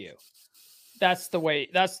up with you. That's the way,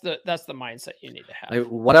 that's the mindset you need to have. Like,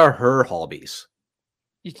 what are her hobbies?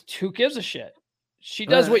 Who gives a shit? She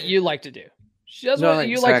does what you like to do. She does what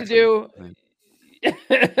you like to do.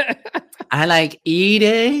 I like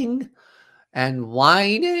eating and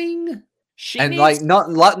whining, like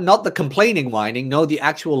not the complaining whining, no, the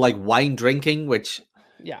actual like wine drinking, which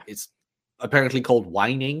it's apparently called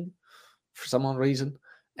whining for some odd reason,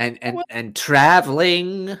 and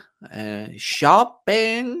traveling,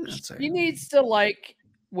 shopping. She needs to like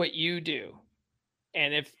what you do,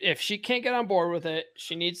 and if she can't get on board with it,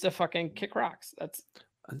 she needs to fucking kick rocks. That's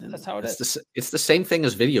how it is. It's the same thing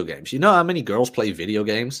as video games. You know how many girls play video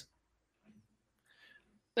games?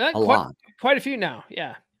 A lot. Quite a few now,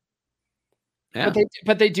 yeah.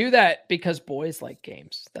 But they do that because boys like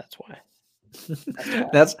games. That's why.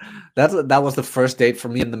 That was the first date for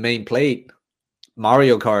me in the main plate.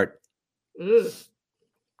 Mario Kart. Ugh.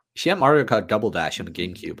 She had Mario Kart Double Dash on the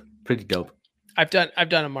GameCube. Pretty dope. I've done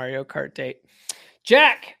a Mario Kart date.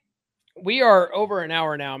 Jack, we are over an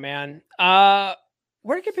hour now, man.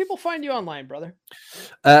 Where can people find you online, brother?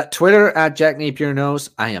 Twitter at Jack Napier Knows.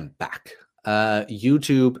 I am back.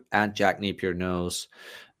 YouTube at Jack Napier Knows.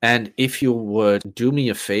 And if you would do me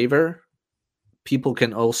a favor, people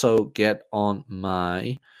can also get on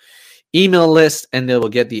my email list and they will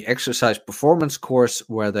get the exercise performance course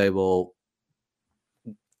where they will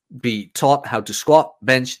be taught how to squat,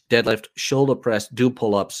 bench, deadlift, shoulder press, do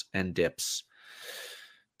pull-ups and dips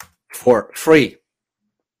for free.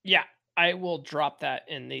 Yeah, I will drop that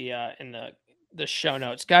in the the show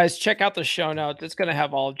notes. Guys, check out the show notes. It's going to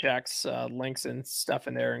have all Jack's links and stuff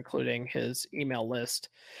in there, including his email list.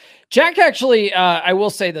 Jack actually, I will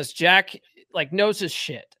say this, Jack like knows his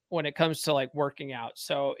shit when it comes to like working out.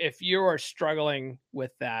 So if you are struggling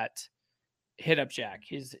with that, hit up Jack.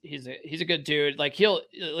 He's a good dude. Like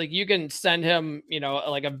you can send him,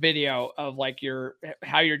 like a video of like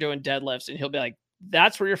how you're doing deadlifts, and he'll be like,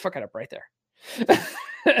 that's where you're fucking up right there.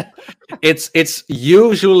 It's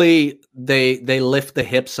usually they lift the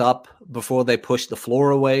hips up before they push the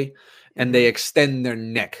floor away, and they extend their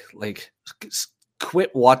neck. Like,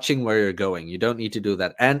 quit watching where you're going. You don't need to do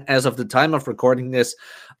that. And as of the time of recording this,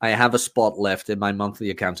 I have a spot left in my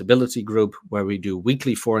monthly accountability group where we do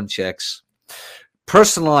weekly foreign checks,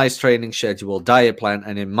 personalized training schedule, diet plan,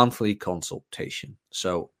 and a monthly consultation.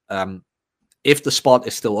 So if the spot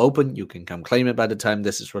is still open, you can come claim it by the time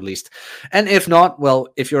this is released. And if not, well,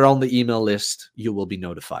 if you're on the email list, you will be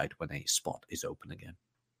notified when a spot is open again.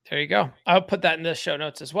 There you go. I'll put that in the show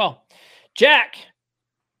notes as well. Jack,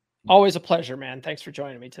 always a pleasure, man. Thanks for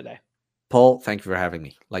joining me today. Paul, thank you for having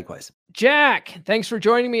me. Likewise. Jack, thanks for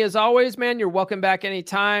joining me as always, man. You're welcome back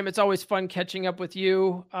anytime. It's always fun catching up with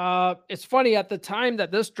you. It's funny, at the time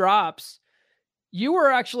that this drops, you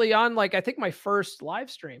were actually on like, I think my first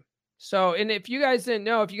live stream. So, and if you guys didn't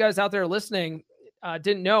know, if you guys out there listening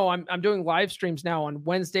didn't know, I'm doing live streams now on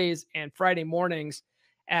Wednesdays and Friday mornings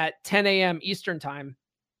at 10 a.m. Eastern time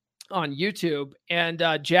on YouTube. And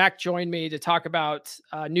Jack joined me to talk about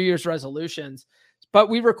New Year's resolutions. But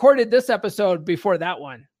we recorded this episode before that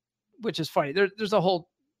one, which is funny. There's a whole,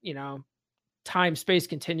 time-space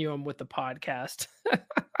continuum with the podcast.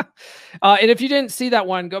 And if you didn't see that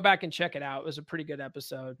one, go back and check it out. It was a pretty good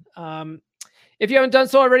episode. If you haven't done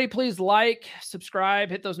so already, please like, subscribe,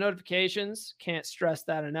 hit those notifications. Can't stress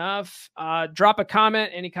that enough. Drop a comment.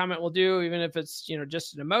 Any comment will do, even if it's,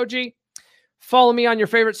 just an emoji. Follow me on your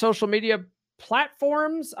favorite social media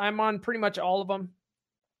platforms. I'm on pretty much all of them.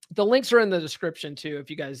 The links are in the description too, if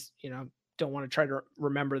you guys, don't want to try to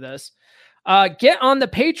remember this. Get on the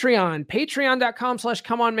Patreon,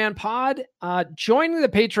 patreon.com/comeonmanpod. Joining the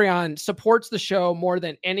Patreon supports the show more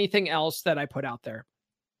than anything else that I put out there.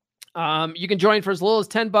 You can join for as little as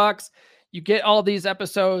 $10. You get all these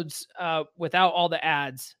episodes without all the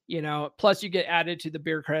ads, plus you get added to the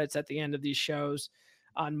beer credits at the end of these shows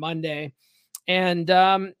on Monday. And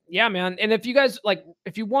yeah, man. And if you guys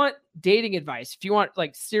if you want dating advice, if you want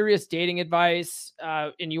like serious dating advice,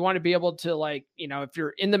 and you want to be able to if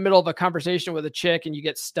you're in the middle of a conversation with a chick and you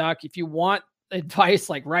get stuck, if you want advice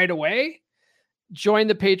like right away, join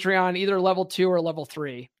the Patreon, either level 2 or level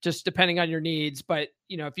 3, just depending on your needs. But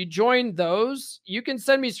if you join those, you can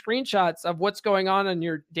send me screenshots of what's going on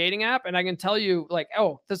your dating app, and I can tell you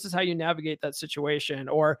oh, this is how you navigate that situation.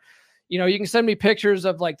 Or you can send me pictures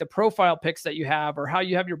of like the profile pics that you have or how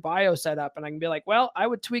you have your bio set up. And I can be like, well, I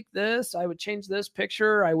would tweak this. I would change this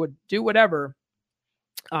picture. I would do whatever.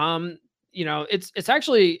 It's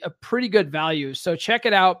actually a pretty good value. So check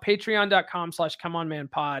it out.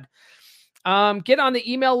 Patreon.com/comeonmanpod. Get on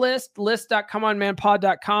the email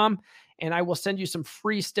list.comeonmanpod.com, and I will send you some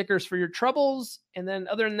free stickers for your troubles. And then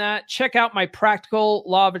other than that, check out my practical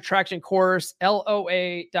law of attraction course,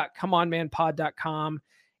 loa.comeonmanpod.com.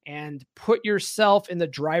 and put yourself in the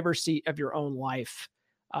driver's seat of your own life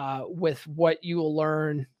with what you will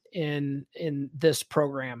learn in this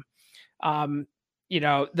program.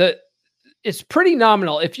 It's pretty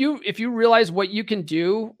nominal. If you realize what you can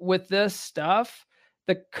do with this stuff,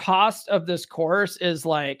 the cost of this course is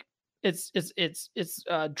like, it's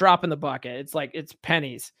a drop in the bucket. It's like, it's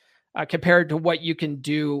pennies compared to what you can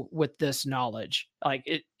do with this knowledge. Like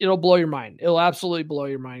it'll blow your mind. It'll absolutely blow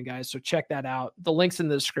your mind, guys. So check that out. The link's in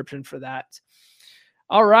the description for that.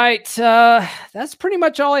 All right. That's pretty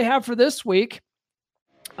much all I have for this week.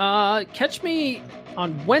 Catch me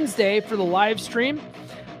on Wednesday for the live stream.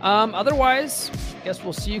 Otherwise, I guess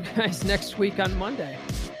we'll see you guys next week on Monday.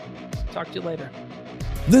 Talk to you later.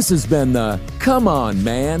 This has been the Come On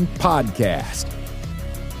Man podcast.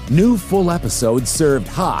 New full episodes served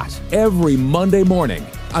hot every Monday morning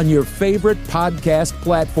on your favorite podcast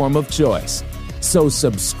platform of choice. So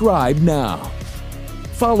subscribe now.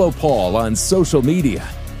 Follow Paul on social media.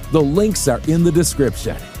 The links are in the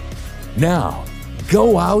description. Now,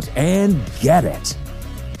 go out and get it.